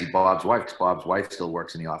 and actually Bob's wife still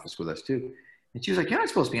works in the office with us too. And she was like, "You're not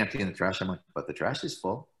supposed to be emptying the trash." I'm like, "But the trash is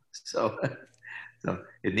full." So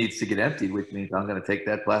it needs to get emptied, which means I'm going to take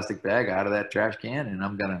that plastic bag out of that trash can, and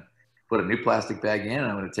I'm going to put a new plastic bag in, and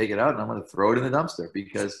I'm going to take it out, and I'm going to throw it in the dumpster,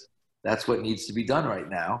 because that's what needs to be done right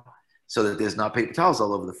now, so that there's not paper towels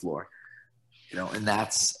all over the floor. You know, and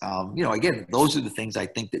that's, you know, again, those are the things I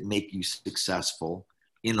think that make you successful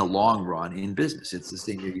in the long run in business. It's this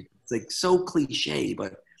thing, it's like so cliche,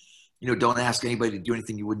 but, you know, don't ask anybody to do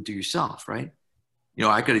anything you wouldn't do yourself, right? You know,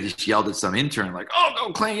 I could have just yelled at some intern like, "Oh,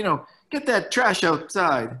 go clean, you know, get that trash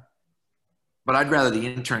outside." But I'd rather the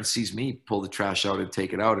intern sees me pull the trash out and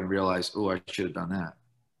take it out and realize, "Oh, I should have done that,"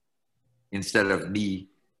 instead of me.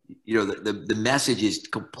 You know, the message is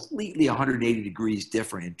completely 180 degrees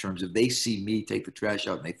different in terms of they see me take the trash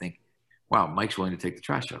out and they think, "Wow, Mike's willing to take the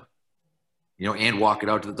trash out," you know, and walk it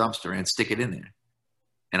out to the dumpster and stick it in there.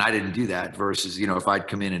 And I didn't do that, versus, you know, if I'd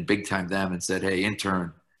come in and big time them and said, "Hey,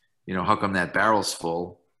 intern, you know, how come that barrel's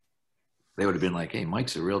full?" They would have been like, "Hey,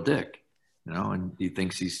 Mike's a real dick, you know, and he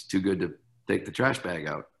thinks he's too good to take the trash bag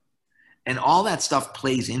out." And all that stuff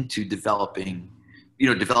plays into developing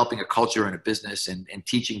a culture in a business, and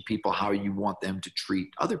teaching people how you want them to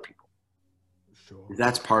treat other people. Sure.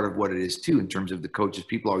 That's part of what it is too, in terms of the coaches.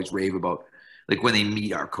 People always rave about, like, when they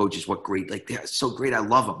meet our coaches, what great, like, they're so great. I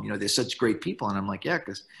love them. You know, they're such great people. And I'm like, yeah,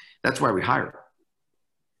 because that's why we hire them.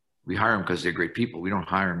 We hire them because they're great people. We don't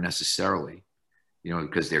hire them necessarily, you know,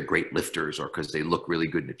 because they're great lifters or because they look really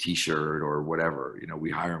good in a t-shirt or whatever. You know, we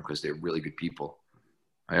hire them because they're really good people.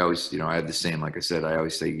 I always, you know, I have the same, like I said, I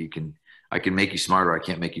always say I can make you smarter. I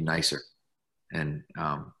can't make you nicer. And,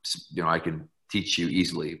 you know, I can teach you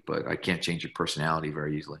easily, but I can't change your personality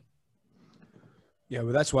very easily. Yeah,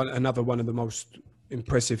 well, that's another one of the most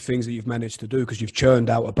impressive things that you've managed to do, because you've churned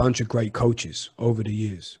out a bunch of great coaches over the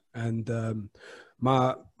years. And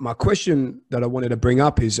my question that I wanted to bring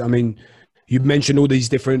up is, I mean, you mentioned all these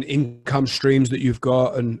different income streams that you've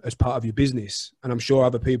got and as part of your business. And I'm sure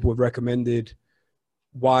other people have recommended,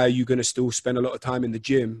 why are you going to still spend a lot of time in the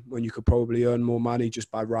gym when you could probably earn more money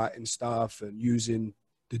just by writing stuff and using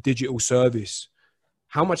the digital service?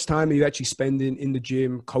 How much time are you actually spending in the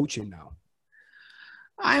gym coaching now?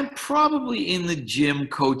 I'm probably in the gym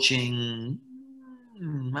coaching,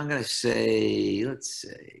 I'm going to say, let's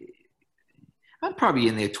say, I'm probably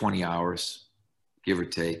in there 20 hours, give or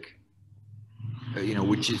take. You know,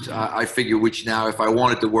 which is, I figure, which now, if I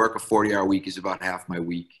wanted to work a 40-hour week, is about half my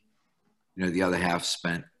week. You know, the other half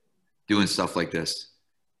spent doing stuff like this,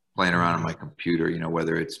 playing around on my computer, you know,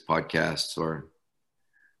 whether it's podcasts or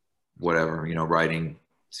whatever, you know, writing,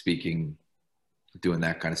 speaking, doing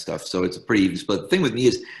that kind of stuff. So it's a pretty even split. The thing with me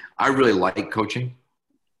is I really like coaching.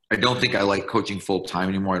 I don't think I like coaching full time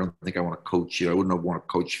anymore. I don't think I want to coach, you know, I wouldn't want to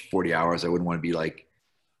coach 40 hours. I wouldn't want to be like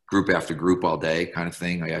group after group all day kind of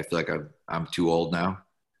thing. I feel like I'm too old now.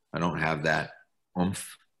 I don't have that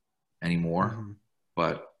oomph anymore. Mm-hmm.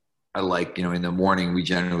 But I like, you know, in the morning, we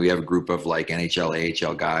have a group of like NHL,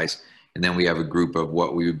 AHL guys. And then we have a group of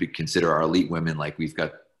what we would consider our elite women. Like we've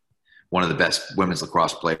got one of the best women's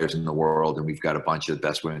lacrosse players in the world, and we've got a bunch of the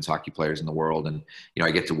best women's hockey players in the world. And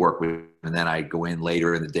I get to work with, and then I go in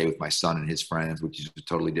later in the day with my son and his friends, which is a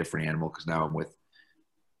totally different animal because now I'm with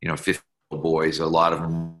 50 boys, a lot of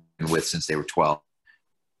them I've been with since they were 12,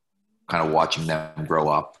 kind of watching them grow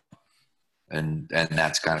up, and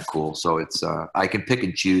that's kind of cool. So it's I can pick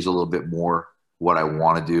and choose a little bit more what I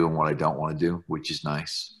want to do and what I don't want to do, which is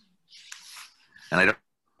nice. And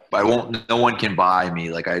no one can buy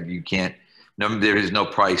me. Like you can't, there is no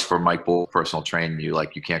price for Mike Bull personal training you.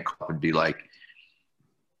 Like you can't come up and be like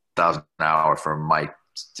 $1,000 an hour for Mike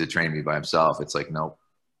to train me by himself. It's like, nope,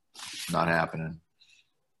 not happening.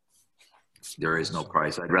 There is no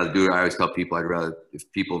price. I'd rather do it. I always tell people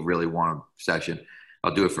if people really want a session,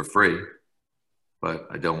 I'll do it for free, but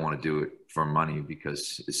I don't want to do it for money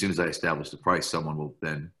because as soon as I establish the price, someone will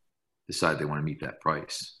then decide they want to meet that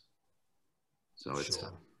price. So it's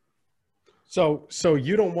So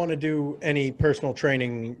you don't want to do any personal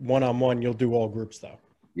training one-on-one. You'll do all group stuff.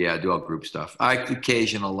 Yeah, I do all group stuff. I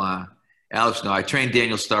occasional Alex. No, I trained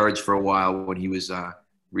Daniel Sturridge for a while when he was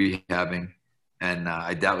rehabbing, and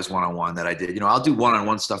that was one-on-one that I did. I'll do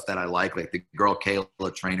one-on-one stuff that I like the girl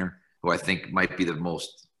Kayla Trainer, who I think might be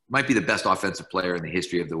the best offensive player in the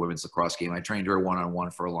history of the women's lacrosse game. I trained her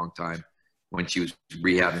one-on-one for a long time when she was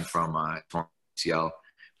rehabbing from ACL,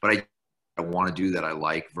 but I want to do that I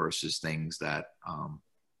like versus things that,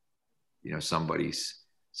 somebody's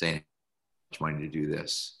saying how much money to do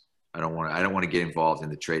this. I don't want to get involved in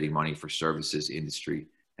the trading money for services industry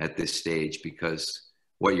at this stage, because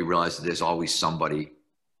what you realize is there's always somebody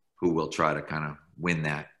who will try to kind of win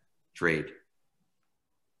that trade.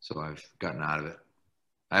 So I've gotten out of it.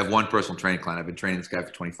 I have one personal training client. I've been training this guy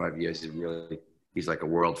for 25 years. He's like a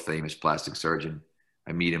world famous plastic surgeon.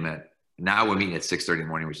 I meet him now we're meeting at 6:30 in the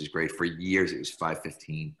morning, which is great. For years, it was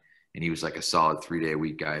 5:15, and he was like a solid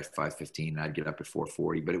 3-day-a-week guy at 5:15, and I'd get up at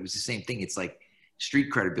 4:40. But it was the same thing. It's like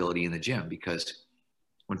street credibility in the gym, because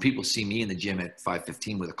when people see me in the gym at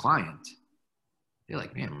 5:15 with a client, they're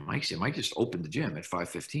like, man, Mike just opened the gym at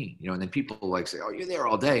 5:15, and then people say, oh, you're there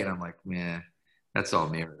all day. And I'm like, man, that's all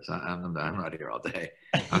mirrors. I'm not here all day.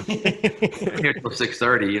 I'm here till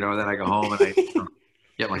 6:30, and then I go home and I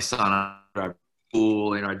get my son on, drive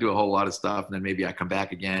school, I do a whole lot of stuff, and then maybe I come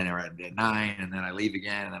back again or at 9, and then I leave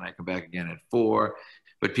again, and then I come back again at 4.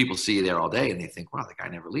 But people see you there all day, and they think, wow, the guy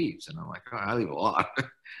never leaves. And I'm like, oh, I leave a lot.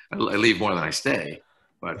 I leave more than I stay,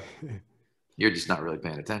 but you're just not really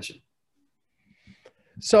paying attention.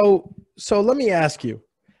 So let me ask you.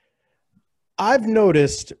 I've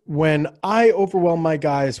noticed when I overwhelm my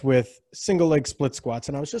guys with single leg split squats,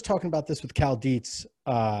 and I was just talking about this with Cal Dietz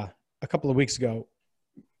a couple of weeks ago,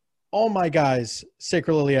 all my guys,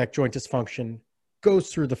 sacroiliac joint dysfunction goes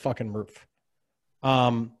through the fucking roof.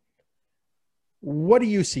 What do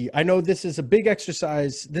you see? I know this is a big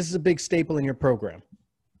exercise. This is a big staple in your program.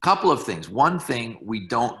 Couple of things. One thing, we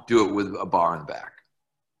don't do it with a bar in the back,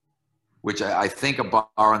 which I think a bar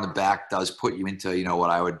on the back does put you into, what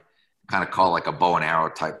I would kind of call like a bow and arrow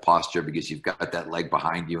type posture, because you've got that leg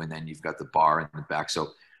behind you and then you've got the bar in the back.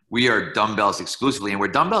 So we are dumbbells exclusively, and we're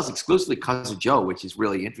dumbbells exclusively because of Joe, which is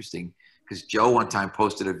really interesting, because Joe one time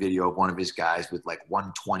posted a video of one of his guys with like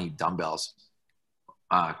 120 dumbbells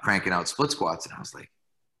cranking out split squats. And I was like,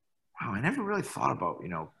 wow, I never really thought about,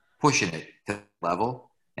 pushing it to that level.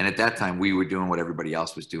 And at that time we were doing what everybody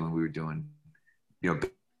else was doing. We were doing,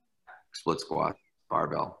 split squat,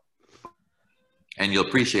 barbell. And you'll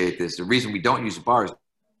appreciate this. The reason we don't use bars,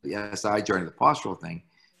 the SI during the postural thing,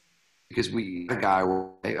 because we had a guy,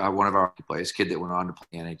 one of our players, kid that went on to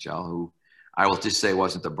play NHL, who I will just say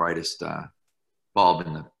wasn't the brightest bulb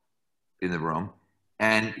in the room,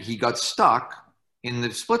 and he got stuck in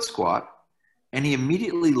the split squat, and he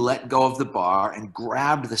immediately let go of the bar and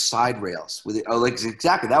grabbed the side rails with it. Oh, like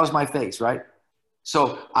exactly, that was my face, right?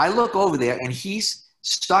 So I look over there, and he's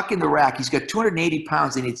stuck in the rack. He's got 280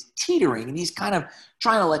 pounds, and it's teetering, and he's kind of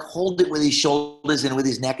trying to like hold it with his shoulders and with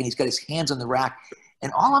his neck, and he's got his hands on the rack.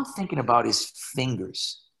 And all I'm thinking about is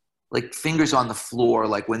fingers, like fingers on the floor.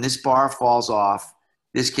 Like when this bar falls off,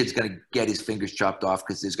 this kid's going to get his fingers chopped off,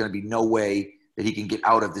 because there's going to be no way that he can get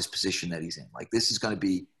out of this position that he's in. Like this is going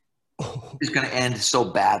to end so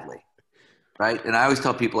badly, right? And I always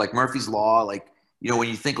tell people, like Murphy's Law, like, when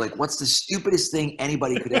you think like, what's the stupidest thing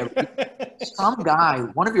anybody could ever do? Some guy,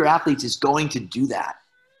 one of your athletes is going to do that.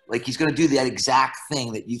 Like he's going to do that exact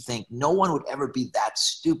thing that you think no one would ever be that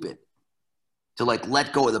stupid to like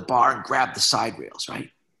let go of the bar and grab the side rails, right?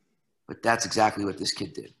 But that's exactly what this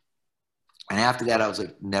kid did. And after that, I was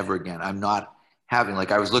like, never again. I'm not having,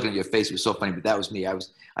 like, I was looking at your face. It was so funny, but that was me.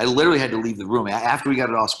 I literally had to leave the room. After we got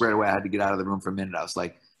it all squared away, I had to get out of the room for a minute. I was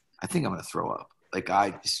like, I think I'm going to throw up. Like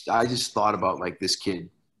I just thought about like this kid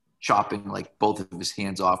chopping like both of his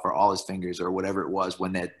hands off or all his fingers or whatever it was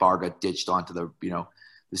when that bar got ditched onto the, you know,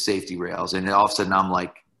 the safety rails. And all of a sudden I'm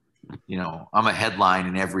like, you know, I'm a headline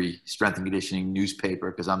in every strength and conditioning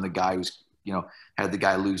newspaper because I'm the guy who's, you know, had the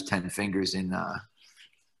guy lose 10 fingers in,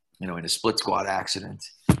 you know, in a split squat accident.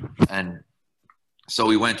 And so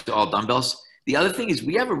we went to all dumbbells. The other thing is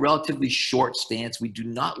we have a relatively short stance. We do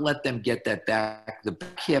not let them get that back. The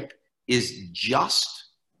back hip is just,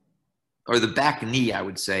 or the back knee, I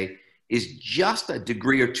would say, is just a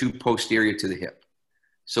degree or two posterior to the hip.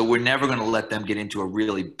 So we're never going to let them get into a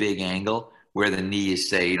really big angle where the knee is,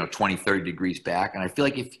 say, you know, 20, 30 degrees back. And I feel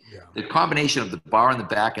like if the combination of the bar on the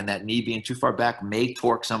back and that knee being too far back may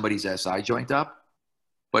torque somebody's SI joint up.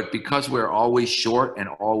 But because we're always short and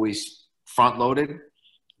always front loaded,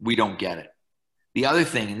 we don't get it. The other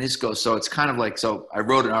thing, and this goes, so it's kind of like, so I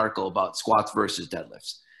wrote an article about squats versus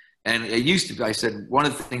deadlifts. And it used to be, I said, one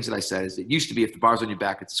of the things that I said is it used to be if the bar's on your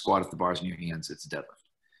back, it's a squat. If the bar's on your hands, it's a deadlift.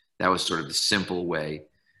 That was sort of the simple way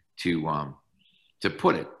to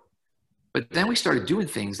put it. But then we started doing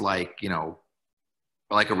things like, you know,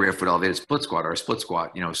 like a rear foot elevated split squat or a split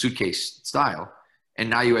squat, you know, suitcase style. And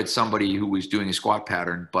now you had somebody who was doing a squat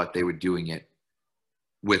pattern, but they were doing it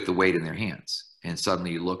with the weight in their hands. And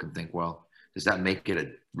suddenly you look and think, well, does that make it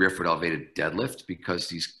a rear foot elevated deadlift because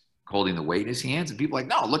he's holding the weight in his hands? And people are like,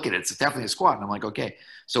 no, look at it. It's definitely a squat. And I'm like, okay,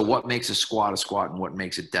 so what makes a squat and what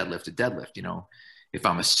makes a deadlift? You know, if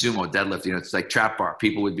I'm a sumo deadlift, you know, it's like trap bar.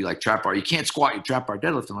 People would be like, trap bar, you can't squat your trap bar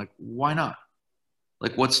deadlift. I'm like, why not?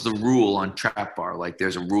 Like, what's the rule on trap bar? Like,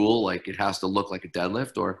 there's a rule, like it has to look like a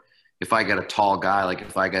deadlift. Or if I got a tall guy, like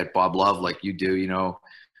if I got Bob Love, like you do, you know,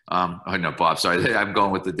 oh no, Bob, sorry, I'm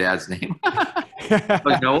going with the dad's name.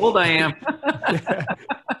 Like how old I am.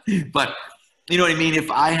 But you know what I mean? If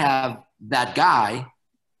I have that guy,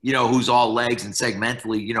 you know, who's all legs and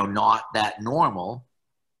segmentally, you know, not that normal,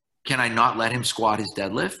 can I not let him squat his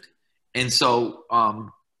deadlift? And so,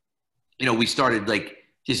 you know, we started like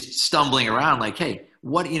just stumbling around like, hey,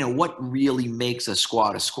 what really makes a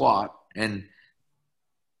squat? And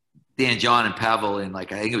Dan John and Pavel in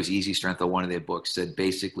like, I think it was Easy Strength or one of their books said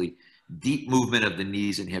basically deep movement of the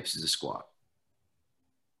knees and hips is a squat.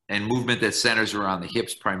 And movement that centers around the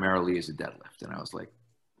hips primarily is a deadlift. And I was like,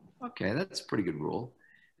 okay, that's a pretty good rule.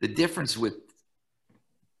 The difference with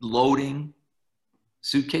loading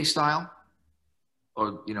suitcase style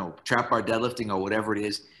or, you know, trap bar deadlifting or whatever it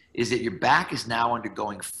is that your back is now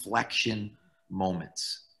undergoing flexion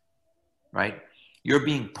moments, right? You're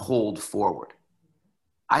being pulled forward.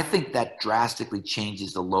 I think that drastically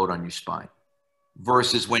changes the load on your spine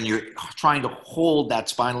versus when you're trying to hold that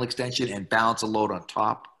spinal extension and balance a load on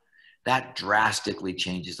top. That drastically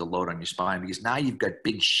changes the load on your spine because now you've got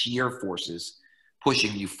big shear forces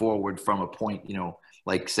pushing you forward from a point, you know,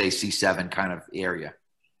 like say C7 kind of area.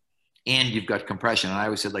 And you've got compression. And I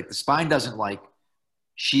always said like the spine doesn't like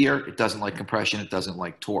shear. It doesn't like compression. It doesn't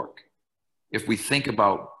like torque. If we think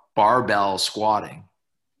about barbell squatting,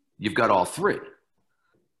 you've got all three.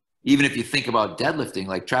 Even if you think about deadlifting,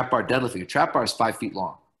 like trap bar deadlifting, a trap bar is 5 feet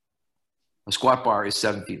long. A squat bar is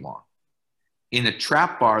 7 feet long. In a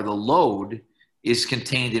trap bar, the load is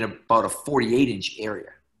contained in about a 48-inch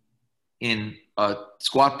area. In a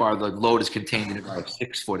squat bar, the load is contained in about a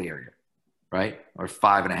 6-foot area, right? Or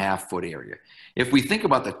 5.5-foot area. If we think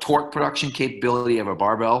about the torque production capability of a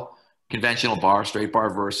barbell, conventional bar, straight bar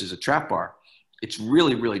versus a trap bar, it's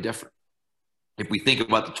really, really different. If we think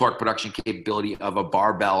about the torque production capability of a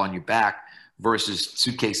barbell on your back versus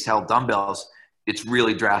suitcase-held dumbbells, it's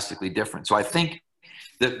really drastically different. So I think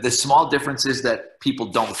the small differences that people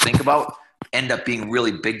don't think about end up being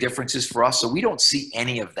really big differences for us. So we don't see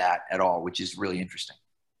any of that at all, which is really interesting.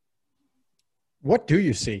 What do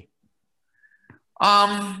you see?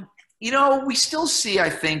 You know, we still see,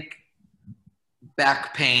 I think,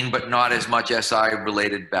 back pain, but not as much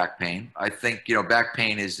SI-related back pain. I think, you know, back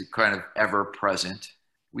pain is kind of ever present.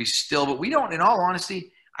 But we don't, in all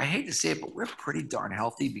honesty, I hate to say it, but we're pretty darn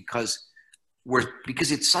healthy because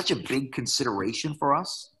it's such a big consideration for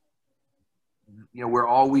us. You know, we're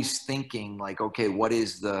always thinking like, okay, what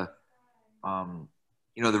is the,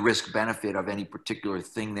 you know, the risk benefit of any particular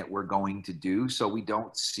thing that we're going to do. So we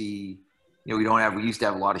don't see, you know, we used to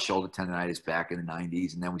have a lot of shoulder tendonitis back in the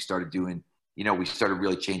 90s. And then we started doing, you know, we started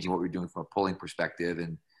really changing what we were doing from a pulling perspective.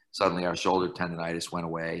 And suddenly our shoulder tendonitis went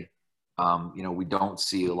away. You know, we don't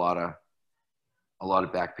see a lot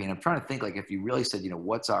of back pain. I'm trying to think like if you really said, you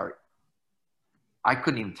know, I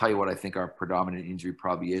couldn't even tell you what I think our predominant injury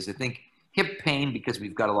probably is. I think hip pain because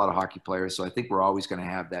we've got a lot of hockey players. So I think we're always going to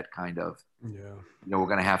have that kind of, you know, we're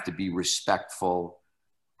going to have to be respectful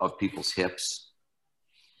of people's hips.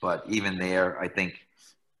 But even there, I think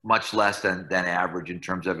much less than average in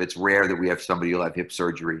terms of it's rare that we have somebody who'll have hip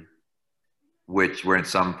surgery, which where in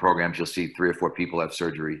some programs you'll see 3 or 4 people have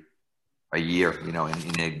surgery a year, you know,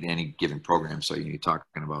 in any given program. So you're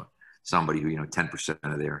talking about somebody who, you know, 10%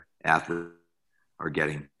 of their athletes are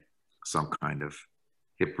getting some kind of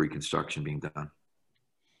hip reconstruction being done.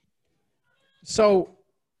 So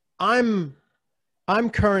I'm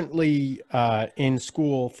currently in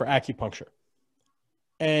school for acupuncture,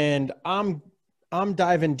 and I'm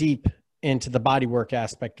diving deep into the bodywork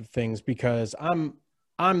aspect of things because I'm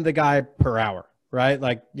the guy per hour, right?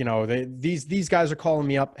 Like, you know, these guys are calling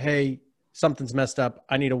me up. Hey, something's messed up.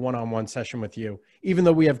 I need a one-on-one session with you. Even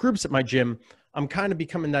though we have groups at my gym, I'm kind of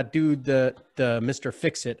becoming that dude, the Mr.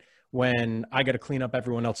 Fix-It, when I got to clean up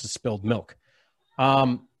everyone else's spilled milk.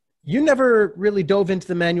 You never really dove into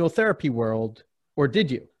the manual therapy world, or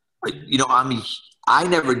did you? You know, I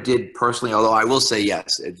never did personally, although I will say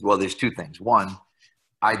yes. Well, there's 2 things. One,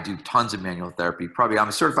 I do tons of manual therapy. Probably I'm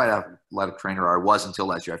a certified athletic trainer, or I was until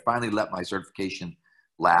last year. I finally let my certification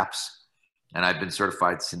lapse. And I've been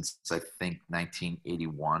certified since, I think,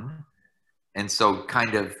 1981. And so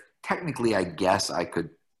kind of technically, I guess I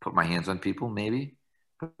could put my hands on people, maybe.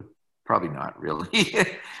 But probably not really.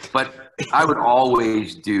 But I would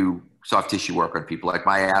always do soft tissue work on people. Like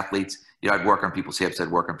my athletes, you know, I'd work on people's hips.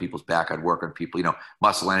 I'd work on people's back. I'd work on people, you know,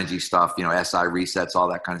 muscle energy stuff, you know, SI resets, all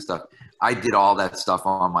that kind of stuff. I did all that stuff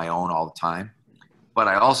on my own all the time. But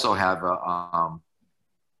I also have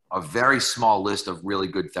a very small list of really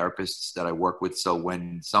good therapists that I work with. So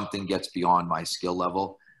when something gets beyond my skill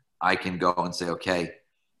level, I can go and say, okay,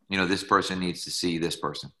 you know, this person needs to see this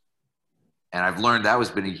person. And I've learned that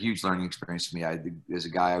has been a huge learning experience for me. There's a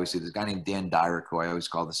guy, I always say, there's a guy named Dan Dyrek, who I always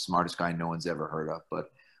call the smartest guy no one's ever heard of.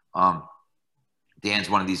 But Dan's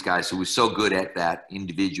one of these guys who was so good at that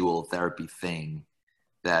individual therapy thing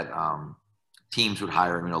that teams would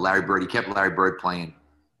hire him. You know, Larry Bird, he kept Larry Bird playing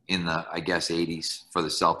in the, I guess, 80s for the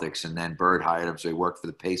Celtics. And then Bird hired him, so he worked for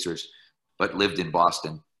the Pacers, but lived in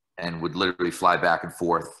Boston and would literally fly back and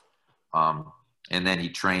forth. And then he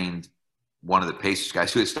trained one of the Pacers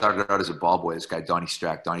guys who had started out as a ball boy, this guy, Donnie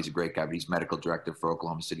Strack. Donnie's a great guy, but he's medical director for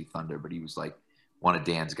Oklahoma City Thunder. But he was like one of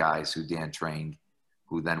Dan's guys who Dan trained,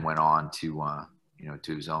 who then went on to, you know,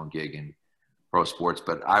 to his own gig in pro sports.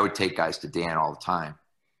 But I would take guys to Dan all the time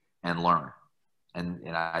and learn. And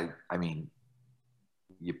I mean,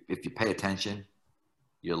 if you pay attention,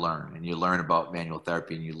 you learn. And you learn about manual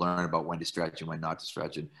therapy, and you learn about when to stretch and when not to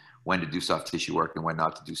stretch, and when to do soft tissue work and when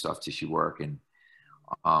not to do soft tissue work. And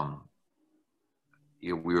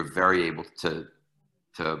you know, we were very able to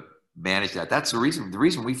manage that. That's the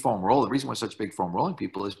reason we foam roll. The reason we're such big foam rolling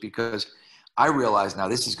people is because I realize now,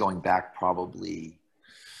 this is going back probably,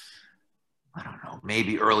 I don't know,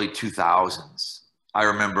 maybe early 2000s. I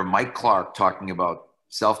remember Mike Clark talking about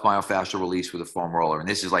self-myofascial release with a foam roller. And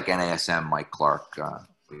this is like NASM Mike Clark,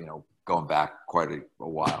 you know, going back quite a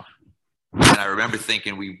while. And I remember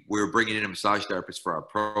thinking we were bringing in a massage therapist for our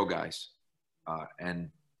pro guys. And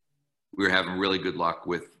we were having really good luck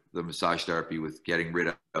with the massage therapy, with getting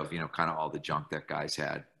rid of, you know, kind of all the junk that guys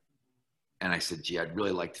had. And I said, gee, I'd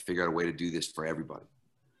really like to figure out a way to do this for everybody.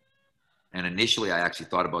 And initially, I actually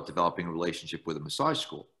thought about developing a relationship with a massage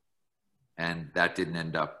school. And that didn't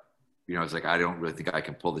end up, you know, I was like, I don't really think I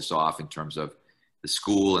can pull this off in terms of the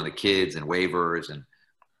school and the kids and waivers.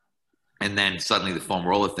 And then suddenly the foam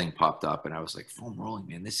roller thing popped up. And I was like, foam rolling,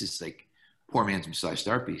 man, this is like poor man's massage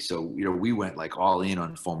therapy. So, you know, we went like all in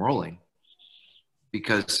on foam rolling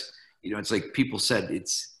because, you know, it's like people said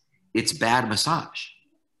it's bad massage,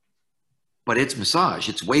 but it's massage.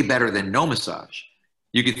 It's way better than no massage.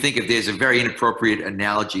 You could think if there's a very inappropriate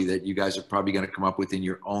analogy that you guys are probably going to come up with in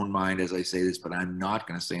your own mind as I say this, but I'm not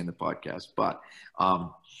going to say in the podcast, but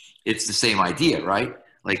it's the same idea, right?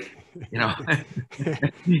 Like, you know,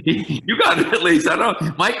 you got it at least. I don't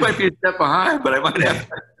know. Mike might be a step behind, but I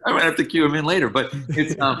might have to cue him in later. But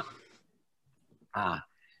it's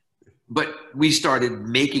but we started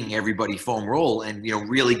making everybody foam roll, and you know,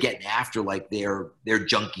 really getting after like their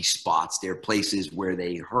junky spots, their places where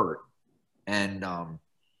they hurt, and I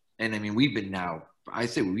mean, we've been now. I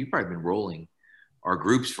say we've probably been rolling our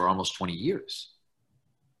groups for almost 20 years,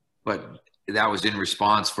 but that was in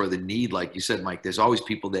response for the need. Like you said, Mike, there's always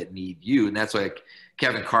people that need you. And that's like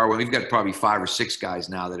Kevin Carwin. We've got probably 5 or 6 guys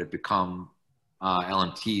now that have become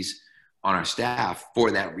LMTs on our staff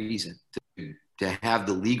for that reason, to have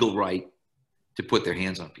the legal right to put their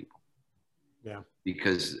hands on people. Yeah.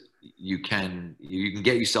 Because you can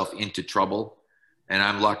get yourself into trouble. And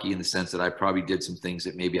I'm lucky in the sense that I probably did some things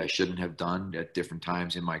that maybe I shouldn't have done at different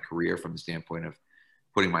times in my career from the standpoint of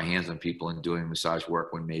putting my hands on people and doing massage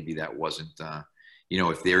work when maybe that wasn't,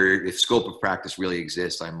 if scope of practice really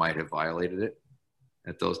exists, I might have violated it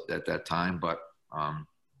at that time. But,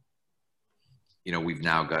 we've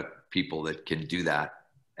now got people that can do that,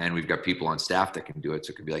 and we've got people on staff that can do it.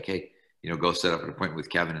 So it could be like, hey, go set up an appointment with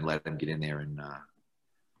Kevin and let him get in there and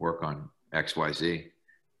work on X, Y, Z.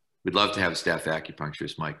 We'd love to have a staff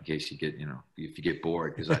acupuncturist, Mike, in case you get, if you get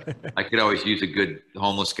bored, because I could always use a good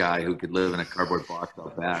homeless guy who could live in a cardboard box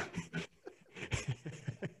out back.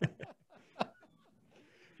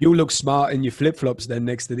 You'll look smart in your flip-flops then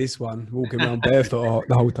next to this one, walking around barefoot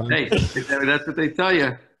the whole time. Hey, that's what they tell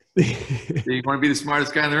you. You want to be the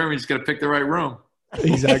smartest guy in the room, you just got to pick the right room.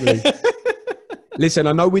 Exactly. Listen,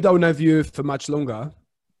 I know we don't have you for much longer,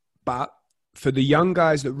 but for the young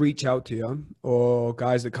guys that reach out to you, or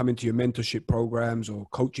guys that come into your mentorship programs or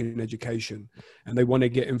coaching and education, and they want to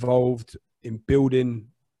get involved in building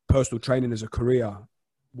personal training as a career,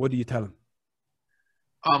 what do you tell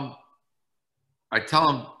them? I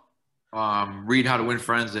tell them, read How to Win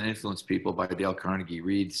Friends and Influence People by Dale Carnegie.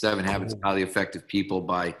 Read 7 Habits of Highly Effective People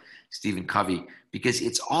by Stephen Covey. Because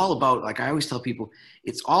it's all about, like I always tell people,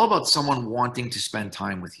 it's all about someone wanting to spend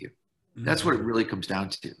time with you. That's what it really comes down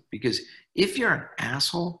to. Because if you're an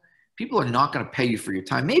asshole, people are not going to pay you for your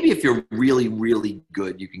time. Maybe if you're really, really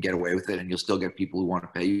good, you can get away with it and you'll still get people who want to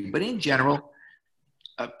pay you. But in general,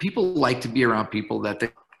 people like to be around people that they.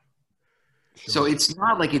 Sure. So it's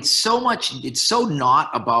not like it's so not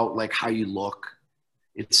about like how you look.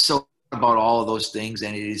 It's so about all of those things.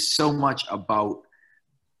 And it is so much about,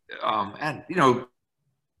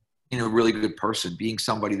 being a really good person, being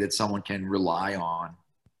somebody that someone can rely on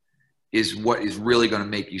is what is really going to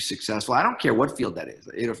make you successful. I don't care what field that is.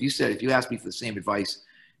 If you asked me for the same advice,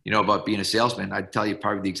 about being a salesman, I'd tell you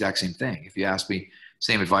probably the exact same thing. If you asked me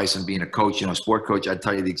same advice on being a coach, sport coach, I'd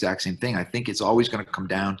tell you the exact same thing. I think it's always going to come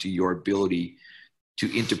down to your ability to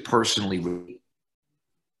interpersonally relate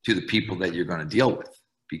to the people that you're going to deal with,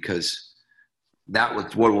 because that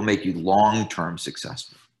was what will make you long-term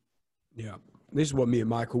successful. Yeah. This is what me and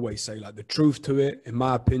Mike always say. Like, the truth to it, in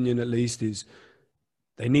my opinion at least, is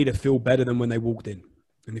they need to feel better than when they walked in.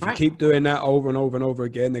 And if you keep doing that over and over and over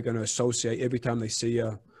again, they're going to associate every time they see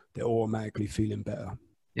you, they're automatically feeling better.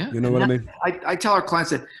 Yeah. You know what I mean? I tell our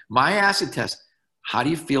clients that my acid test, how do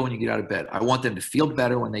you feel when you get out of bed? I want them to feel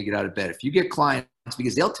better when they get out of bed. If you get clients,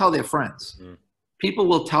 because they'll tell their friends. People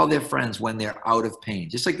will tell their friends when they're out of pain.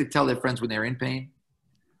 Just like they tell their friends when they're in pain,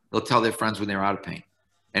 they'll tell their friends when they're out of pain.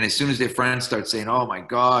 And as soon as their friends start saying, oh my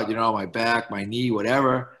God, my back, my knee,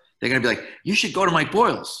 whatever, they're going to be like, you should go to Mike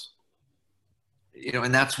Boyles.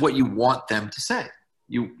 And that's what you want them to say.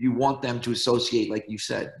 You want them to associate, like you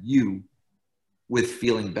said, you with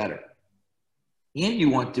feeling better. And you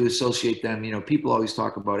want to associate them, people always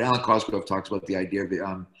talk about, Alan Cosgrove talks about the idea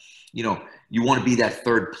of, you want to be that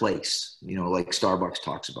third place, like Starbucks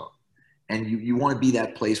talks about. And you want to be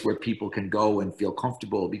that place where people can go and feel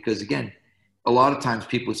comfortable, because again, a lot of times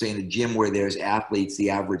people say in a gym where there's athletes,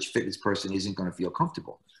 the average fitness person isn't going to feel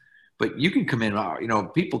comfortable. But you can come in,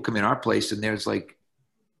 people come in our place and there's like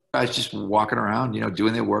guys just walking around,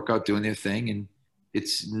 doing their workout, doing their thing. And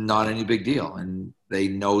it's not any big deal. And they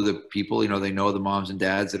know the people, they know the moms and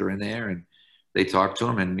dads that are in there, and they talk to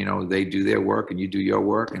them, and, they do their work and you do your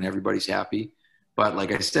work and everybody's happy. But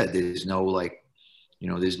like I said, there's no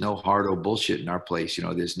there's no hard old bullshit in our place.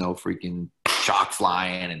 There's no freaking chalk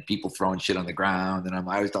flying and people throwing shit on the ground. And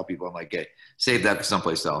I always tell people, I'm like, hey, save that for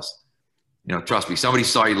someplace else. Trust me, somebody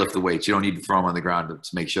saw you lift the weights. You don't need to throw them on the ground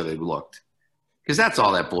to make sure they looked. Because that's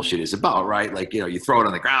all that bullshit is about, right? Like, you throw it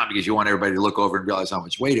on the ground because you want everybody to look over and realize how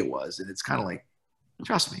much weight it was. And it's kind of like,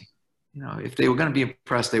 trust me, if they were going to be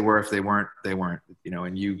impressed, they were. If they weren't, they weren't.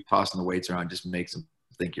 And you tossing the weights around just makes them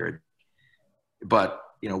think you're. But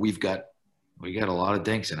we got a lot of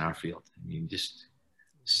dinks in our field. I mean, just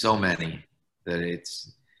so many that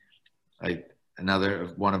it's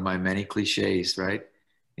another one of my many cliches, right?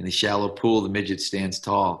 In the shallow pool, the midget stands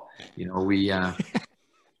tall. You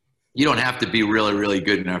don't have to be really, really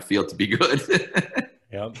good in our field to be good.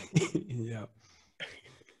 Yep. Yeah.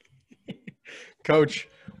 Coach,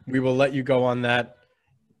 we will let you go on that.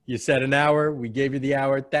 You said an hour. We gave you the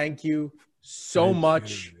hour. Thank you so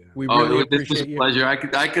much. We really appreciate this was a pleasure. I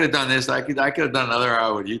could have done this. I could have done another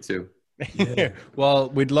hour with you two. Yeah. Well,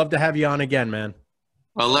 we'd love to have you on again, man.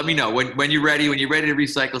 Well, let me know when you're ready. When you're ready to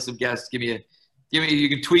recycle some guests, give me. You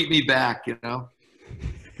can tweet me back.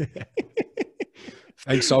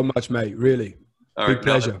 Thanks so much, mate. Really. All right. Big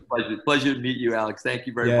pleasure. Pleasure to meet you, Alex. Thank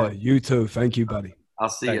you very much. Yeah, you too. Thank you, buddy. I'll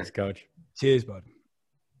see you. Thanks, Coach. Cheers, bud.